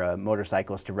for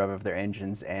motorcycles to rev up their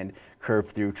engines and curve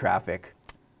through traffic.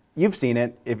 You've seen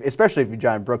it, especially if you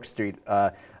drive Brook Street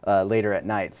later at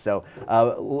night. So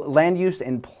land use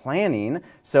and planning.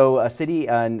 So a city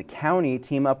and county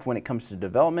team up when it comes to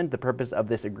development. The purpose of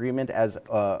this agreement as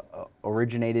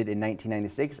originated in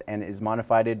 1996 and is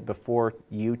modified before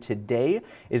you today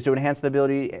is to enhance the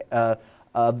ability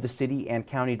of the city and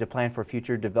county to plan for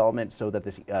future development so that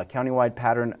this countywide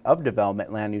pattern of development,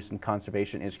 land use, and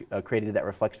conservation is created that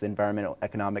reflects the environmental,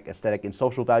 economic, aesthetic, and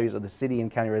social values of the city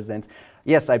and county residents.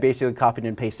 Yes, I basically copied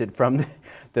and pasted from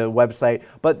the website,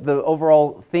 but the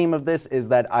overall theme of this is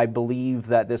that I believe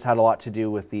that this had a lot to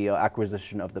do with the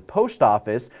acquisition of the post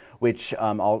office, which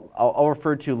I'll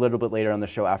refer to a little bit later on the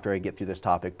show after I get through this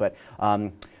topic. But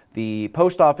the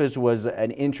post office was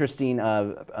an interesting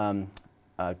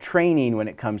training when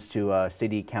it comes to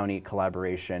city-county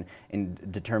collaboration in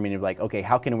determining, like, okay,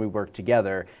 how can we work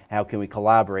together, how can we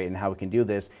collaborate, and how we can do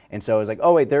this. And so I was like,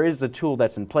 oh wait, there is a tool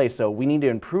that's in place, so we need to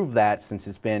improve that since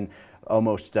it's been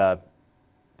almost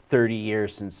 30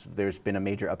 years since there's been a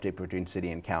major update between city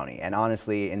and county. And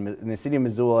honestly, in the city of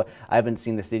Missoula, I haven't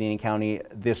seen the city and county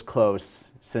this close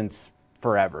since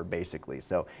forever, basically.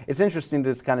 So it's interesting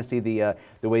to kind of see the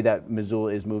way that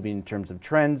Missoula is moving in terms of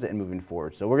trends and moving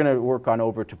forward. So we're going to work on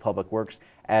over to Public Works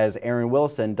as Aaron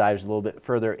Wilson dives a little bit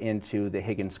further into the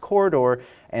Higgins Corridor.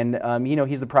 And,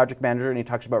 he's the project manager, and he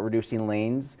talks about reducing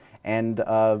lanes and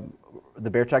the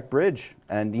Bear Track Bridge.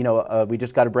 And, we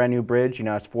just got a brand new bridge,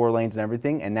 it's 4 lanes and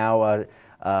everything. And now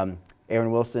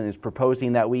Aaron Wilson is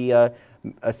proposing that we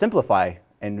simplify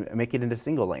and make it into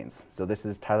single lanes. So this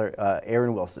is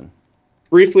Aaron Wilson.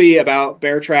 Briefly about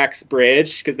Bear Track's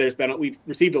bridge, because we've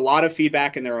received a lot of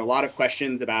feedback and there are a lot of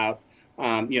questions about,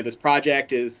 this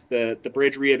project is the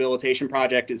bridge rehabilitation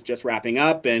project is just wrapping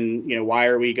up, and why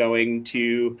are we going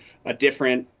to a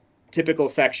different typical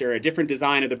section or a different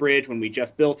design of the bridge when we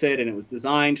just built it and it was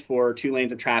designed for 2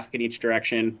 lanes of traffic in each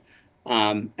direction.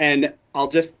 And I'll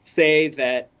just say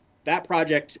that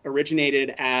project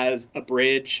originated as a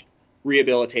bridge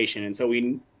rehabilitation, and so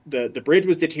the bridge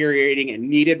was deteriorating and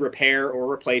needed repair or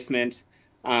replacement.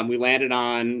 We landed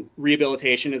on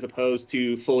rehabilitation as opposed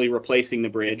to fully replacing the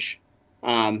bridge.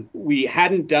 We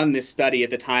hadn't done this study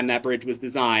at the time that bridge was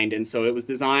designed, and so it was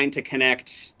designed to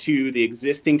connect to the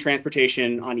existing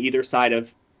transportation on either side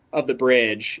of the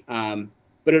bridge.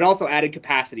 But it also added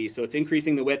capacity, so it's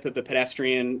increasing the width of the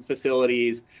pedestrian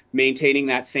facilities, maintaining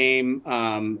that same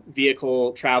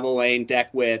vehicle travel lane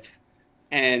deck width,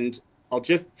 and I'll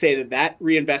just say that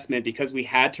reinvestment, because we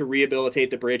had to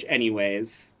rehabilitate the bridge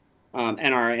anyways,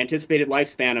 and our anticipated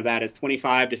lifespan of that is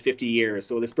 25 to 50 years.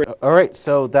 So this bridge. All right,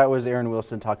 so that was Aaron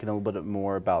Wilson talking a little bit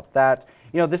more about that.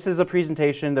 This is a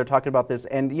presentation. They're talking about this,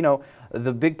 and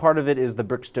the big part of it is the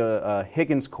Brooks to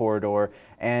Higgins corridor,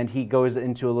 and he goes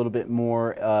into a little bit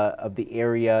more of the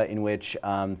area in which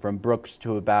from Brooks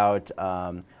to about.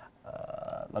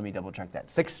 Let me double check that,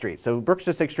 6th Street. So Brooks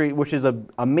to 6th Street, which is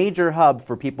a major hub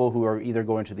for people who are either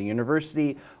going to the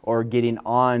university or getting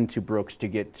on to Brooks to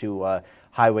get to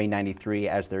Highway 93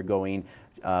 as they're going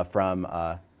from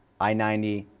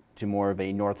I-90 to more of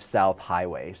a north-south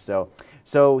highway.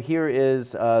 So here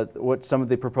is what some of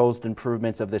the proposed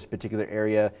improvements of this particular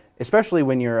area, especially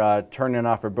when you're turning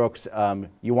off of Brooks.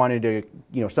 You wanted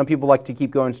to, some people like to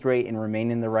keep going straight and remain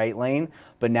in the right lane,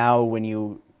 but now when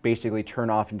you basically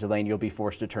turn off into lane, you'll be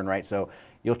forced to turn right. So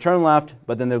you'll turn left,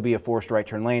 but then there'll be a forced right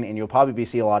turn lane, and you'll probably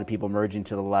see a lot of people merging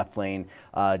to the left lane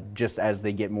just as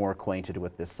they get more acquainted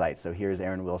with this site. So here's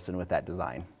Aaron Wilson with that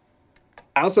design.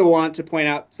 I also want to point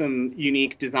out some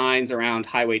unique designs around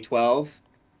Highway 12.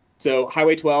 So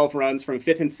Highway 12 runs from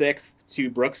 5th and 6th to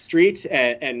Brooks Street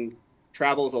and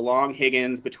travels along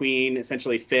Higgins between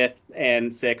essentially 5th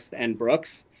and 6th and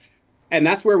Brooks. And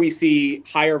that's where we see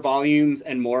higher volumes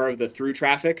and more of the through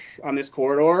traffic on this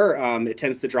corridor. It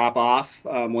tends to drop off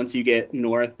once you get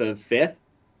north of 5th.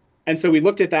 And so we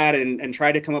looked at that and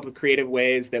tried to come up with creative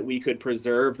ways that we could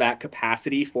preserve that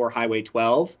capacity for Highway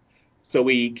 12. So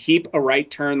we keep a right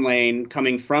turn lane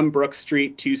coming from Brooks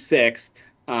Street to 6th.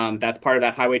 That's part of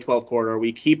that Highway 12 corridor.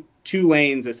 We keep 2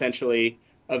 lanes essentially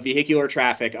of vehicular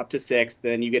traffic up to 6th.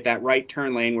 Then you get that right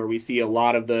turn lane where we see a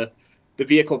lot of the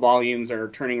vehicle volumes are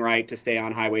turning right to stay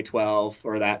on Highway 12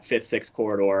 or that 5th, 6th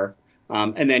corridor.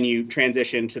 And then you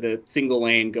transition to the single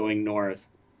lane going north.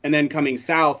 And then coming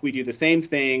south, we do the same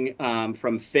thing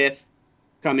from 5th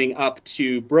coming up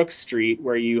to Brooks Street,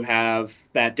 where you have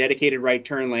that dedicated right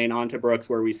turn lane onto Brooks,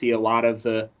 where we see a lot of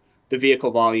the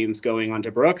vehicle volumes going onto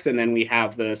Brooks, and then we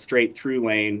have the straight through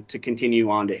lane to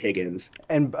continue on to Higgins.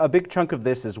 And a big chunk of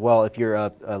this as well, if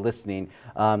you're listening,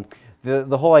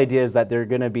 the whole idea is that they're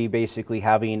going to be basically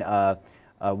having a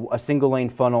single lane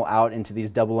funnel out into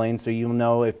these double lanes, so you'll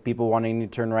know if people wanting to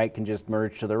turn right can just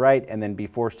merge to the right and then be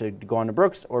forced to go on to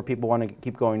Brooks, or people want to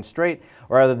keep going straight,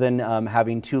 or rather than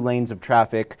having 2 lanes of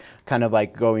traffic kind of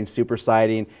like going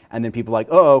supersiding, and then people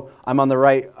like, oh, I'm on the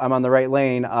right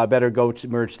lane, better go to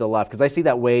merge to the left, because I see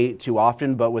that way too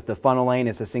often. But with the funnel lane,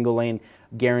 it's a single lane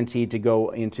guaranteed to go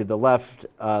into the left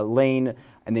lane,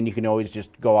 and then you can always just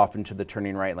go off into the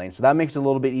turning right lane. So that makes it a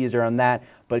little bit easier on that,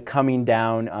 but coming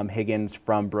down Higgins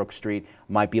from Brook Street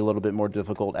might be a little bit more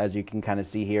difficult, as you can kind of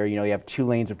see here. You know, you have 2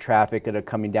 lanes of traffic that are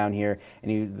coming down here,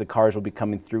 and the cars will be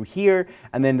coming through here,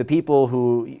 and then the people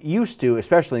who used to,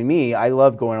 especially me, I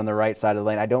love going on the right side of the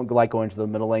lane. I don't like going to the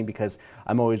middle lane because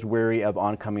I'm always wary of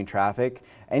oncoming traffic.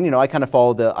 And, you know, I kind of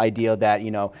follow the idea that,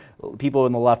 you know, people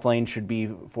in the left lane should be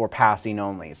for passing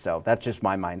only. So that's just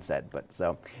my mindset. But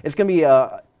so it's going to be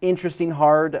a interesting,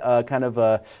 hard, kind of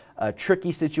a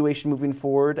tricky situation moving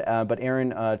forward. But Aaron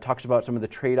talks about some of the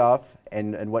trade-off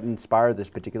and what inspired this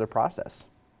particular process.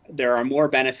 There are more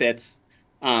benefits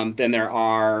than there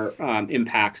are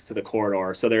impacts to the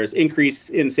corridor. So there's increase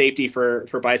in safety for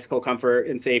bicycle comfort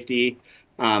and safety.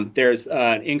 There's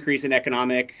an increase in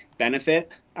economic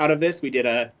benefit out of this.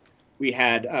 We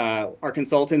had our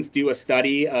consultants do a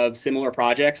study of similar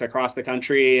projects across the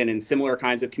country and in similar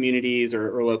kinds of communities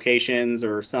or locations,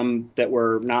 or some that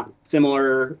were not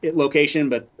similar location,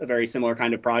 but a very similar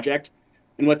kind of project.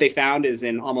 And what they found is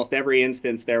in almost every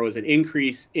instance, there was an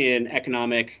increase in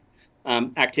economic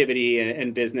activity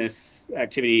and business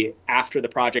activity after the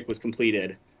project was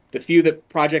completed. The few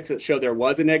projects that showed there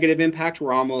was a negative impact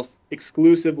were almost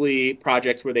exclusively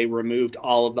projects where they removed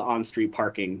all of the on-street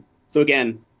parking. So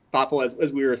again, thoughtful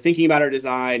as we were thinking about our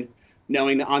design,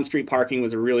 knowing that on-street parking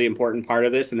was a really important part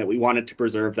of this and that we wanted to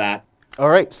preserve that. All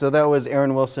right, so that was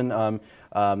Aaron Wilson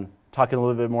talking a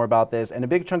little bit more about this. And a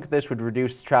big chunk of this would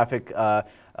reduce traffic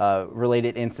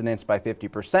related incidents by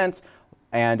 50%.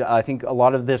 And I think a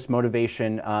lot of this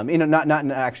motivation, you know, not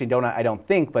actually I don't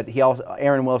think, but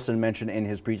Aaron Wilson mentioned in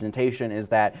his presentation is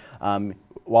that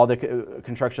while the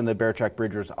construction of the Bear Track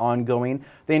Bridge was ongoing,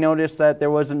 they noticed that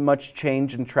there wasn't much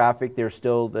change in traffic. There's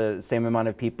still the same amount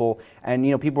of people, and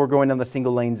you know, people were going down the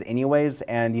single lanes anyways.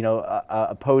 And you know,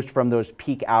 opposed from those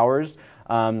peak hours,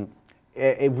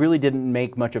 it really didn't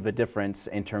make much of a difference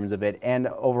in terms of it. And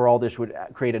overall, this would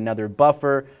create another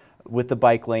buffer with the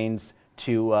bike lanes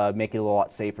to make it a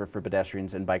lot safer for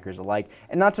pedestrians and bikers alike.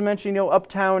 And not to mention, you know,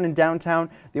 uptown and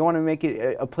downtown, they want to make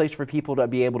it a place for people to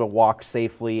be able to walk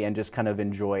safely and just kind of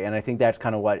enjoy. And I think that's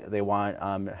kind of what they want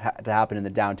to happen in the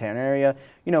downtown area.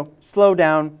 You know, slow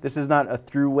down. This is not a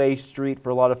throughway street for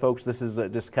a lot of folks. This is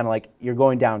just kind of like you're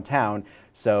going downtown.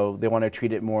 So they want to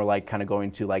treat it more like kind of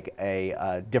going to like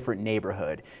a different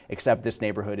neighborhood, except this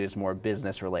neighborhood is more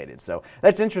business related. So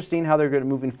that's interesting how they're going to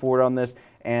moving forward on this.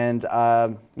 And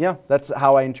yeah, that's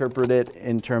how I interpret it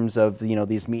in terms of, you know,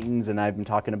 these meetings. And I've been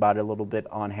talking about it a little bit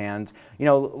on hand. You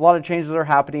know, a lot of changes are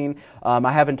happening.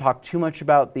 I haven't talked too much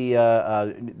about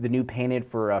the new painted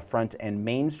for Front and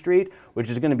Main Street, which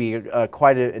is going to be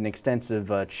quite an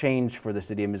extensive change for the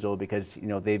city of Missoula, because, you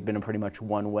know, they've been pretty much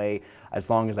one way as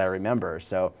long as I remember.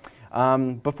 So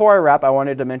Before I wrap, I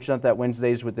wanted to mention that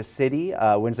Wednesdays with the City,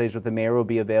 Wednesdays with the Mayor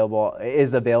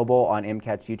is available on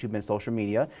MCAT's YouTube and social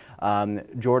media.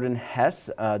 Jordan Hess,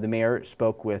 the mayor,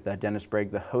 spoke with Dennis Bragg,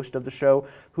 the host of the show,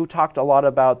 who talked a lot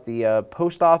about the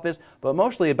post office, but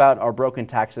mostly about our broken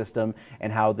tax system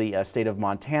and how the state of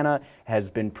Montana has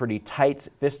been pretty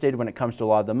tight-fisted when it comes to a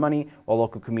lot of the money, while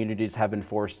local communities have been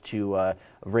forced to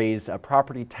raise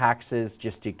property taxes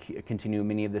just to continue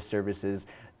many of the services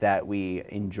that we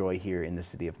enjoy here in the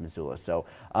city of Missoula. So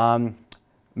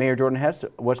Mayor Jordan Hess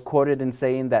was quoted in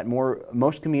saying that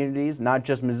most communities, not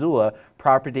just Missoula,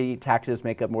 property taxes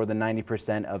make up more than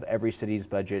 90% of every city's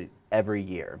budget every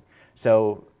year.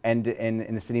 So, and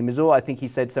in the city of Missoula, I think he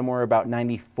said somewhere about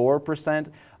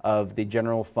 94% of the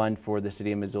general fund for the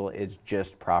city of Missoula is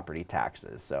just property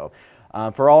taxes. So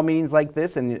for all meetings like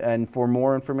this and for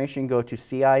more information, go to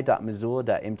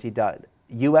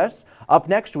ci.missoula.mt.us. Up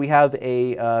next, we have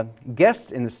a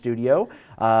guest in the studio,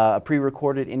 a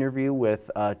pre-recorded interview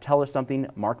with Tell Us Something,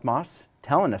 Mark Moss,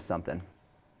 telling us something.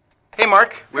 Hey,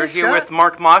 Mark. We're here with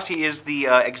Mark Moss. He is the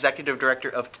executive director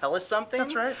of Tell Us Something.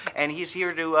 That's right. And he's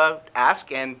here to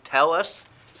ask and tell us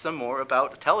some more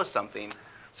about Tell Us Something.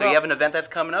 So you have an event that's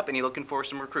coming up, and you're looking for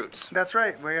some recruits. That's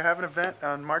right. We have an event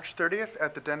on March 30th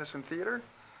at the Dennison Theater,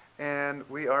 and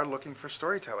we are looking for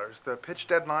storytellers. The pitch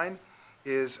deadline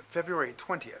is February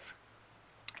 20th,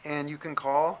 and you can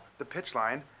call the pitch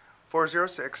line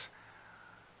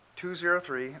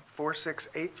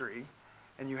 406-203-4683,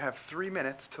 and you have 3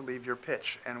 minutes to leave your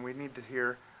pitch, and we need to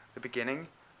hear the beginning,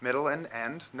 middle, and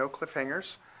end, no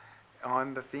cliffhangers,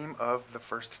 on the theme of the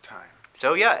first time.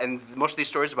 So yeah, and most of these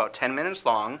stories are about 10 minutes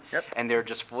long, Yep. and they're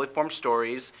just fully formed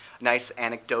stories, nice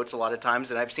anecdotes a lot of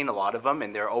times, and I've seen a lot of them,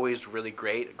 and they're always really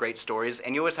great stories,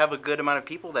 and you always have a good amount of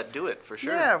people that do it, for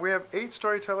sure. Yeah, we have 8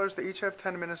 storytellers. They each have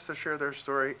 10 minutes to share their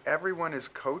story. Everyone is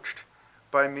coached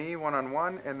by me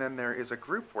one-on-one, and then there is a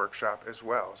group workshop as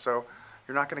well. So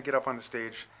you're not going to get up on the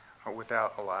stage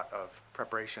without a lot of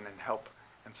preparation and help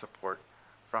and support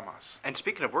from us. And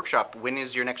speaking of workshop, when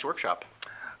is your next workshop?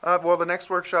 Well, the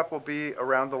next workshop will be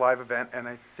around the live event, and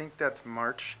I think that's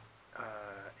March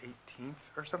 18th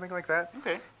or something like that.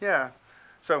 Okay. Yeah.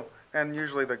 So, and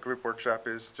usually the group workshop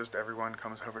is just everyone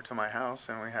comes over to my house,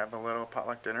 and we have a little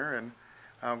potluck dinner, and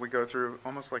we go through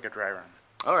almost like a dry run.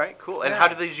 All right, cool. And Yeah. how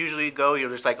do these usually go? You're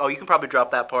just like, oh, you can probably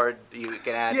drop that part, you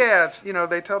can add. Yeah, it's,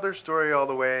 they tell their story all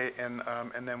the way, and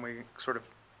then we sort of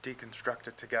deconstruct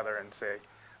it together and say,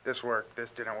 this worked,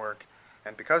 this didn't work,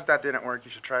 and because that didn't work,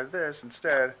 you should try this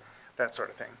instead, that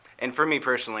sort of thing. And for me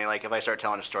personally, like if I start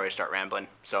telling a story, I start rambling.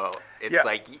 So it's Yeah.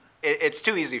 like it's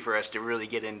too easy for us to really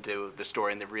get into the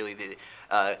story and the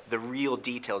real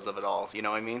details of it all. You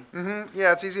know what I mean? Mm-hmm.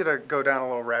 Yeah, it's easy to go down a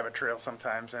little rabbit trail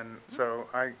sometimes, and so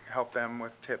I help them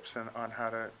with tips on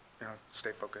how to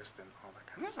stay focused and all that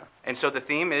kind of stuff. And so the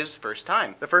theme is first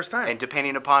time. The first time. And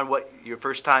depending upon what your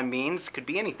first time means, could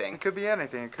be anything. It could be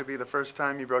anything. It could be the first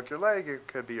time you broke your leg. It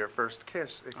could be your first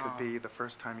kiss. It could be the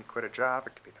first time you quit a job.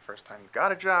 It could be the first time you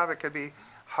got a job. It could be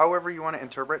however you want to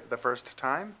interpret the first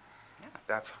time. Yeah.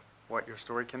 That's what your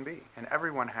story can be. And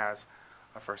everyone has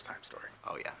a first time story.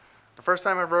 Oh, yeah. The first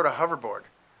time I rode a hoverboard,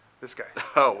 this guy.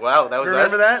 Oh, wow. That was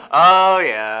Remember us? that? Oh,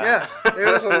 yeah. Yeah.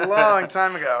 It was a long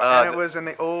time ago. And it was in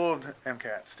the old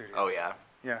MCAT studios. Oh, yeah.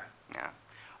 Yeah. Yeah.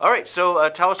 All right, so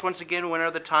tell us once again, when are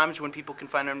the times when people can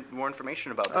find more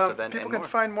information about this event? People can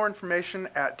find more information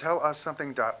at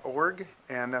tellussomething.org,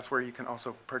 and that's where you can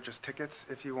also purchase tickets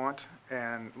if you want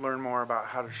and learn more about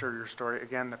how to share your story.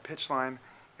 Again, the pitch line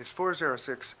is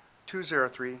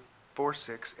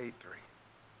 406-203-4683.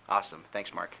 Awesome.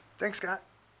 Thanks, Mark. Thanks, Scott.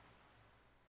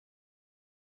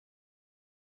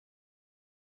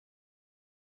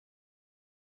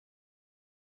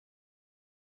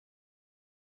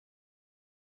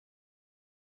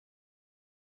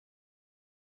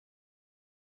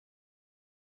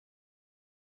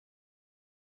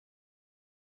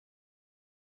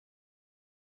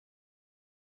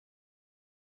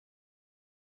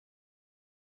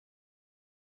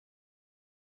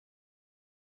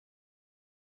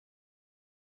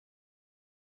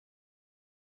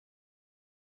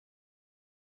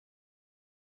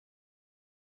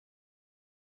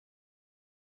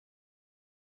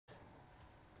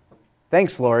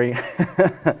 Thanks, Lori.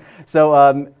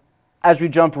 So as we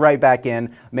jump right back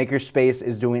in, Makerspace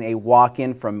is doing a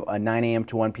walk-in from 9 a.m.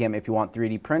 to 1 p.m. if you want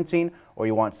 3D printing or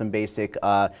you want some basic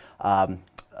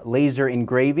laser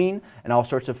engraving and all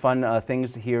sorts of fun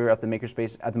things here at the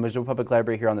Makerspace at the Missoula Public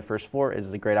Library here on the first floor. It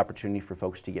is a great opportunity for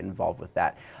folks to get involved with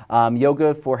that.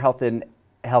 Yoga for health and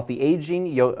Healthy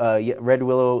Aging, Red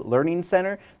Willow Learning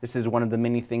Center. This is one of the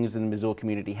many things in the Missoula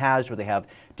community has where they have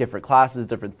different classes,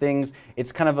 different things.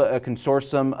 It's kind of a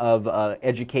consortium of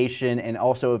education, and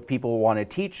also if people want to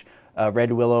teach,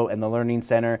 Red Willow and the Learning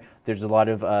Center, there's a lot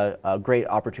of great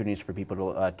opportunities for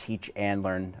people to teach and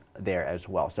learn there as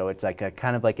well. So it's like a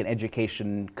kind of like an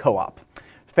education co-op.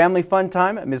 Family fun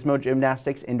time at Mismo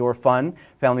Gymnastics, indoor fun.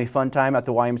 Family fun time at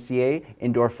the YMCA,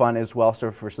 indoor fun as well, so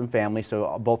for some families.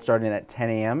 So both starting at 10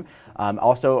 a.m.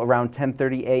 Also around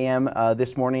 10:30 a.m.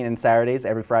 This morning and Saturdays,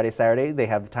 every Friday, Saturday, they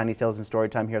have Tiny Tales and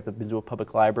Storytime here at the Missoula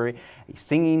Public Library.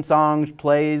 Singing songs,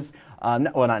 plays, well,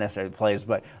 not necessarily plays,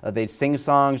 but they sing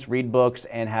songs, read books,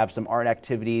 and have some art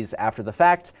activities after the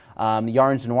fact.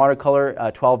 Yarns and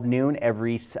watercolor, 12 noon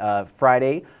every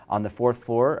Friday on the 4th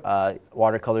floor.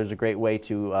 Watercolor is a great way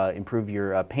to improve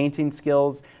your painting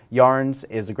skills. Yarns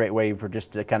is a great way for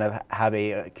just to kind of have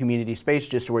a community space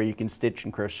just where you can stitch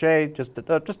and crochet, just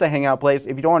a hangout place.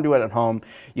 If you don't want to do it at home,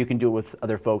 you can do it with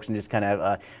other folks and just kind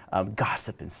of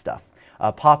gossip and stuff.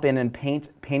 Pop in and paint,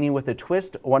 Painting with a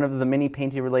Twist, one of the many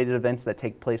painting related events that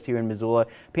take place here in Missoula.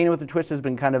 Painting with a Twist has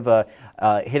been kind of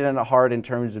hitting it hard in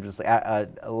terms of just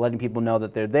letting people know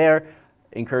that they're there,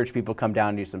 encourage people to come down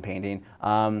and do some painting.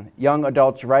 Young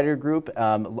Adults Writer Group,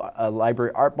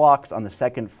 library art blocks on the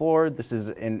 2nd floor. This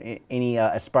is any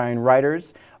aspiring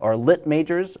writers or lit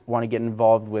majors want to get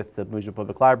involved with the Missoula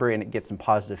Public Library and get some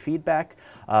positive feedback.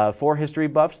 For history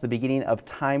buffs, The Beginning of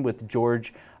Time with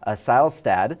George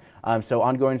Seilstad. So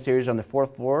ongoing series on the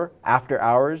 4th floor, After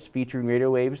Hours, featuring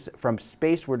radio waves from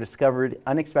space were discovered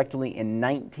unexpectedly in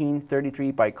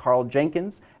 1933 by Carl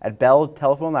Jenkins at Bell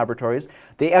Telephone Laboratories.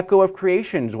 The Echo of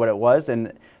Creation is what it was,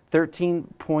 and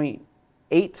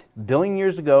 13.8 billion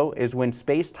years ago is when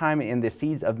space-time and the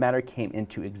seeds of matter came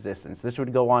into existence. This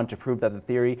would go on to prove that the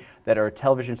theory that our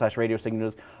television/radio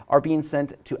signals are being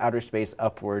sent to outer space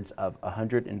upwards of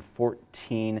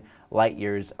 114 light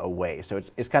years away. So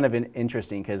it's kind of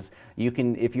interesting because you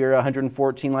can, if you're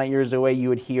 114 light years away, you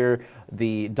would hear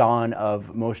the dawn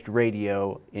of most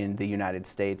radio in the United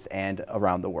States and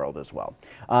around the world as well.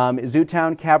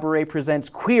 Zootown Cabaret presents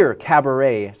Queer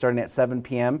Cabaret starting at 7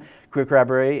 p.m. Queer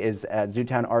Cabaret is at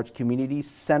Zootown Arts Community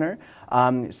Center.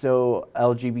 So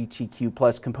LGBTQ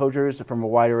plus composers from a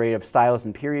wide array of styles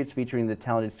and periods featuring the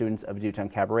talented students of Zootown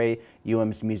Cabaret,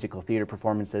 UM's musical theater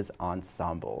performances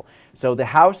ensemble. So The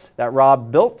House That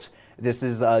Rob Built, this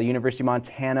is a University of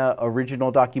Montana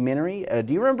original documentary.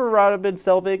 Do you remember Robin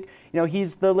Selvig? You know,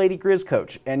 he's the Lady Grizz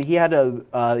coach, and he had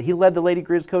he led the Lady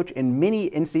Grizz coach in many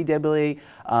NCAA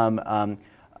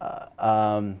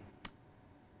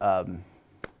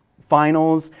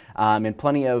finals and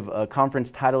plenty of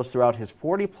conference titles throughout his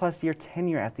 40-plus year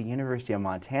tenure at the University of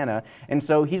Montana. And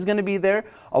so he's going to be there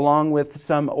along with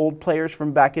some old players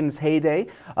from back in his heyday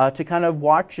to kind of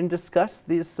watch and discuss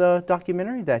this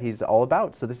documentary that he's all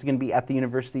about. So this is going to be at the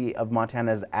University of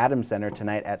Montana's Adams Center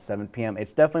tonight at 7 p.m.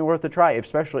 It's definitely worth a try,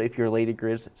 especially if you're a Lady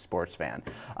Grizz sports fan.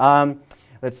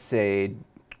 Let's say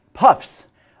Puffs.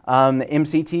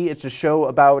 MCT, it's a show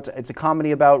about, it's a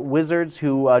comedy about wizards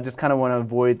who just kind of want to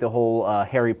avoid the whole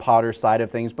Harry Potter side of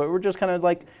things, but we're just kind of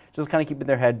keeping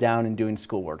their head down and doing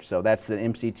schoolwork. So that's the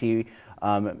MCT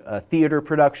theater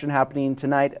production happening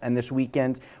tonight and this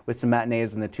weekend with some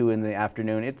matinees and the 2 in the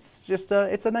afternoon. It's just,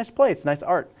 it's a nice play, it's nice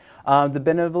art. The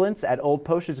Benevolence at Old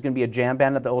Post is going to be a jam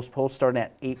band at the Old Post starting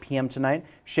at 8 p.m. tonight.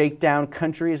 Shakedown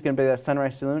Country is going to be at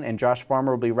Sunrise Saloon, and Josh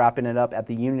Farmer will be wrapping it up at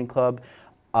the Union Club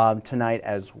tonight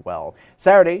as well.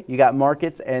 Saturday, you got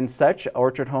markets and such.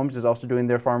 Orchard Homes is also doing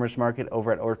their farmers market over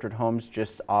at Orchard Homes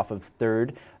just off of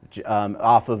 3rd,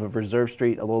 off of Reserve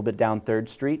Street, a little bit down 3rd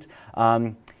Street.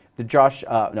 Then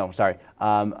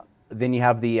you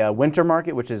have the winter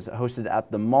market, which is hosted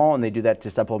at the mall, and they do that to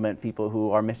supplement people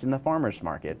who are missing the farmers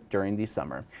market during the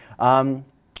summer.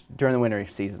 During the winter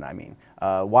season, I mean.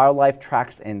 Wildlife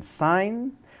tracks and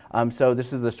signs. So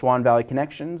this is the Swan Valley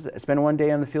Connections. Spend one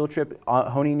day on the field trip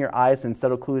honing your eyes and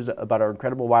subtle clues about our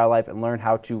incredible wildlife and learn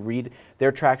how to read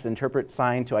their tracks, interpret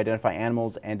signs to identify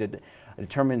animals, and to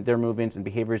determine their movements and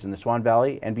behaviors in the Swan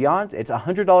Valley and beyond. It's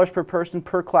 $100 per person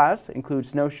per class, includes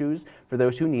snowshoes for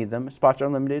those who need them. Spots are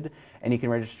limited, and you can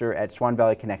register at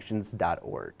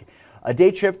swanvalleyconnections.org. A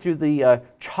day trip through the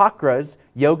Chakras,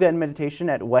 yoga and meditation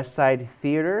at Westside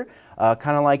Theater,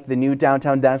 kind of like the new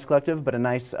Downtown Dance Collective, but a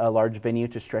nice large venue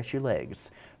to stretch your legs.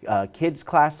 Kids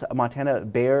class, Montana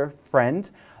Bear Friend,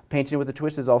 Painting with a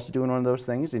Twist is also doing one of those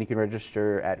things, and you can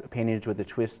register at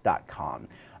paintingwithatwist.com.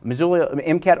 Missoula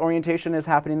MCAT orientation is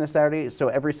happening this Saturday, so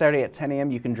every Saturday at 10 a.m.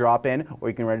 you can drop in, or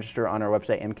you can register on our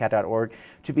website, mcat.org,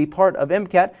 to be part of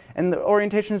MCAT. And the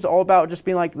orientation is all about just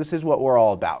being like, this is what we're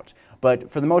all about. But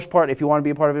for the most part, if you want to be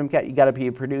a part of MCAT, you got to be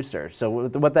a producer. So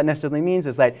what that necessarily means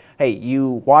is that, hey,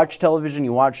 you watch television,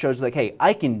 you watch shows like, hey,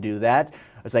 I can do that.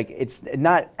 It's like, it's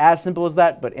not as simple as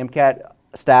that, but MCAT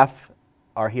staff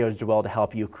are here as well to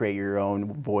help you create your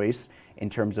own voice in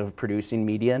terms of producing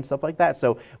media and stuff like that.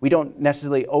 So we don't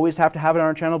necessarily always have to have it on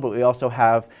our channel, but we also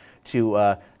have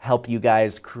to help you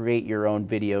guys create your own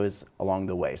videos along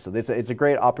the way. So it's a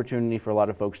great opportunity for a lot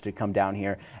of folks to come down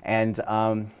here. And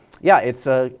yeah,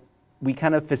 we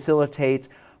kind of facilitate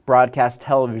broadcast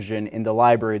television in the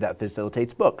library that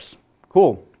facilitates books.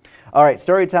 Cool. All right,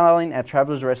 storytelling at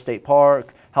Travelers Rest State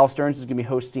Park. Hal Stearns is going to be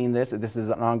hosting this. This is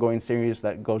an ongoing series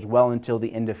that goes well until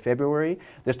the end of February.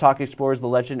 This talk explores the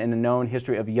legend and the known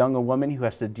history of a young woman who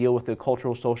has to deal with the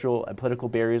cultural, social, and political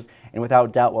barriers, and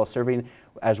without doubt while serving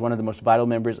as one of the most vital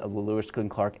members of the Lewis and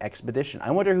Clark expedition.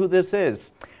 I wonder who this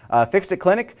is. Fix It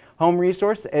Clinic, home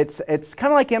resource. It's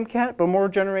kind of like MCAT, but more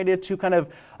generated to kind of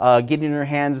getting your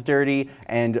hands dirty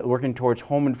and working towards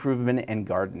home improvement and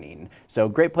gardening. So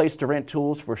great place to rent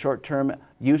tools for short-term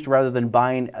use rather than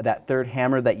buying that third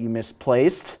hammer that you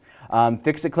misplaced.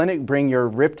 Fix It Clinic, bring your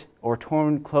ripped or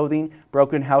torn clothing,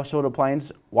 broken household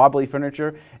appliance, wobbly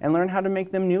furniture, and learn how to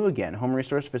make them new again. Home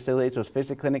Resource facilitates those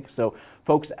Fix It Clinics so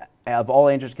folks of all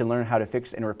ages can learn how to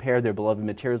fix and repair their beloved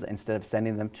materials instead of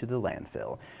sending them to the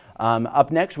landfill.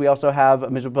 Up next, we also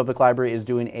have Missoula Public Library is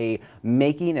doing a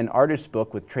Making an Artist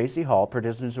book with Tracy Hall.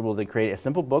 Participants will create a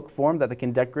simple book form that they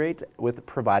can decorate with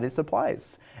provided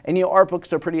supplies. And art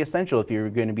books are pretty essential if you're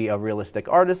going to be a realistic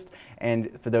artist, and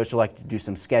for those who like to do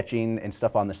some sketching and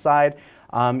stuff on the side.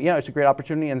 It's a great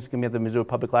opportunity, and it's going to be at the Missoula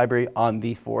Public Library on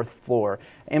the 4th floor.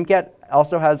 MCAT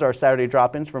also has our Saturday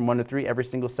drop-ins from 1 to 3 every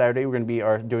single Saturday. We're going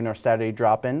to be doing our Saturday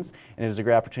drop-ins, and it's a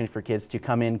great opportunity for kids to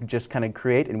come in, just kind of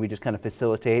create, and we just kind of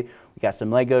facilitate. We got some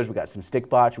Legos, we got some stick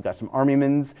bots, we got some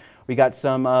Armymans, we got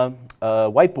some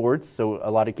whiteboards, so a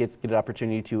lot of kids get an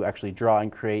opportunity to actually draw and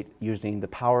create using the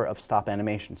power of stop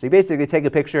animation. So you basically take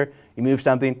a picture, you move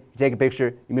something, you take a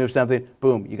picture, you move something,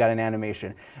 boom, you got an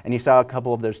animation. And you saw a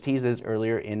couple of those teases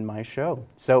earlier in my show.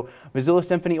 So Missoula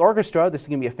Symphony Orchestra, this is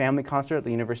going to be a family concert at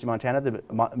the University of Montana. The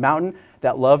Mountain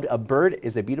That Loved a Bird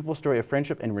is a beautiful story of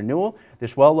friendship and renewal.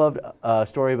 This well-loved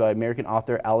story by American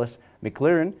author Alice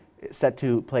McLaren, set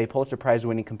to play Pulitzer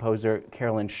Prize-winning composer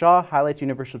Carolyn Shaw, highlights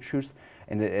universal truths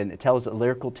and it tells a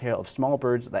lyrical tale of small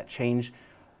birds that change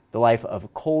the life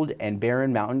of cold and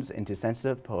barren mountains into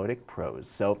sensitive poetic prose.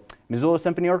 So Missoula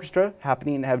Symphony Orchestra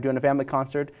doing a family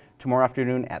concert tomorrow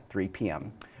afternoon at 3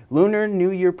 p.m. Lunar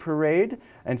New Year Parade,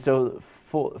 and so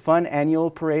fun annual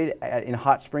parade in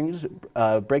Hot Springs,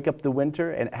 break up the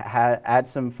winter and add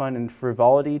some fun and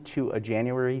frivolity to a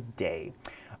January day.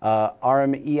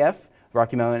 RMEF,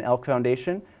 Rocky Mountain Elk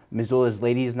Foundation, Missoula's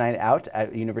Ladies Night Out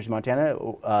at University of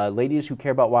Montana. Ladies who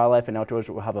care about wildlife and outdoors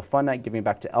will have a fun night giving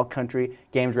back to elk country,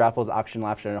 games, raffles, auction,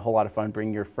 laughter, and a whole lot of fun.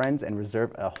 Bring your friends and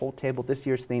reserve a whole table. This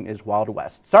year's theme is Wild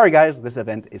West. Sorry guys, this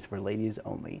event is for ladies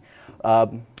only.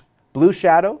 Blue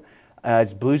Shadow.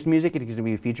 It's blues music. It is going to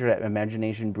be featured at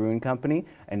Imagination Brewing Company,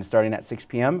 and starting at 6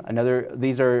 p.m.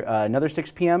 Another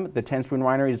 6 p.m. The 10 Spoon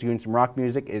Winery is doing some rock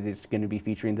music. It is going to be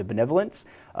featuring The Benevolence.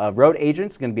 Road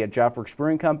Agents is going to be at Jafworks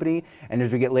Brewing Company, and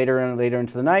as we get later and later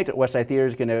into the night, Westside Theater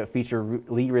is going to feature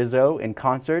Lee Rizzo in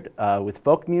concert with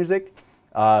folk music.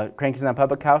 Crankstown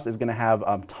Public House is going to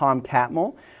have Tom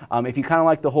Catmull. If you kind of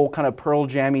like the whole kind of Pearl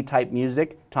Jammy type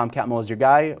music, Tom Catmull is your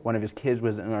guy. One of his kids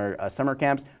was in our summer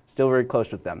camps. Still very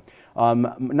close with them.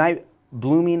 Night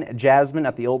Blooming Jasmine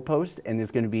at the Old Post, and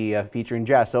is going to be featuring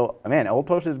jazz. So, man, Old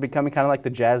Post is becoming kind of like the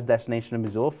jazz destination of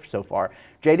Missoula so far.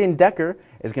 Jaden Decker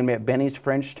is going to be at Benny's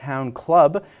Frenchtown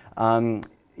Club.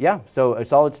 Yeah, so a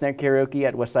solid snack karaoke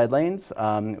at Westside Lanes.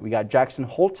 We got Jackson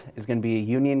Holt is going to be a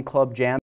Union Club Jam.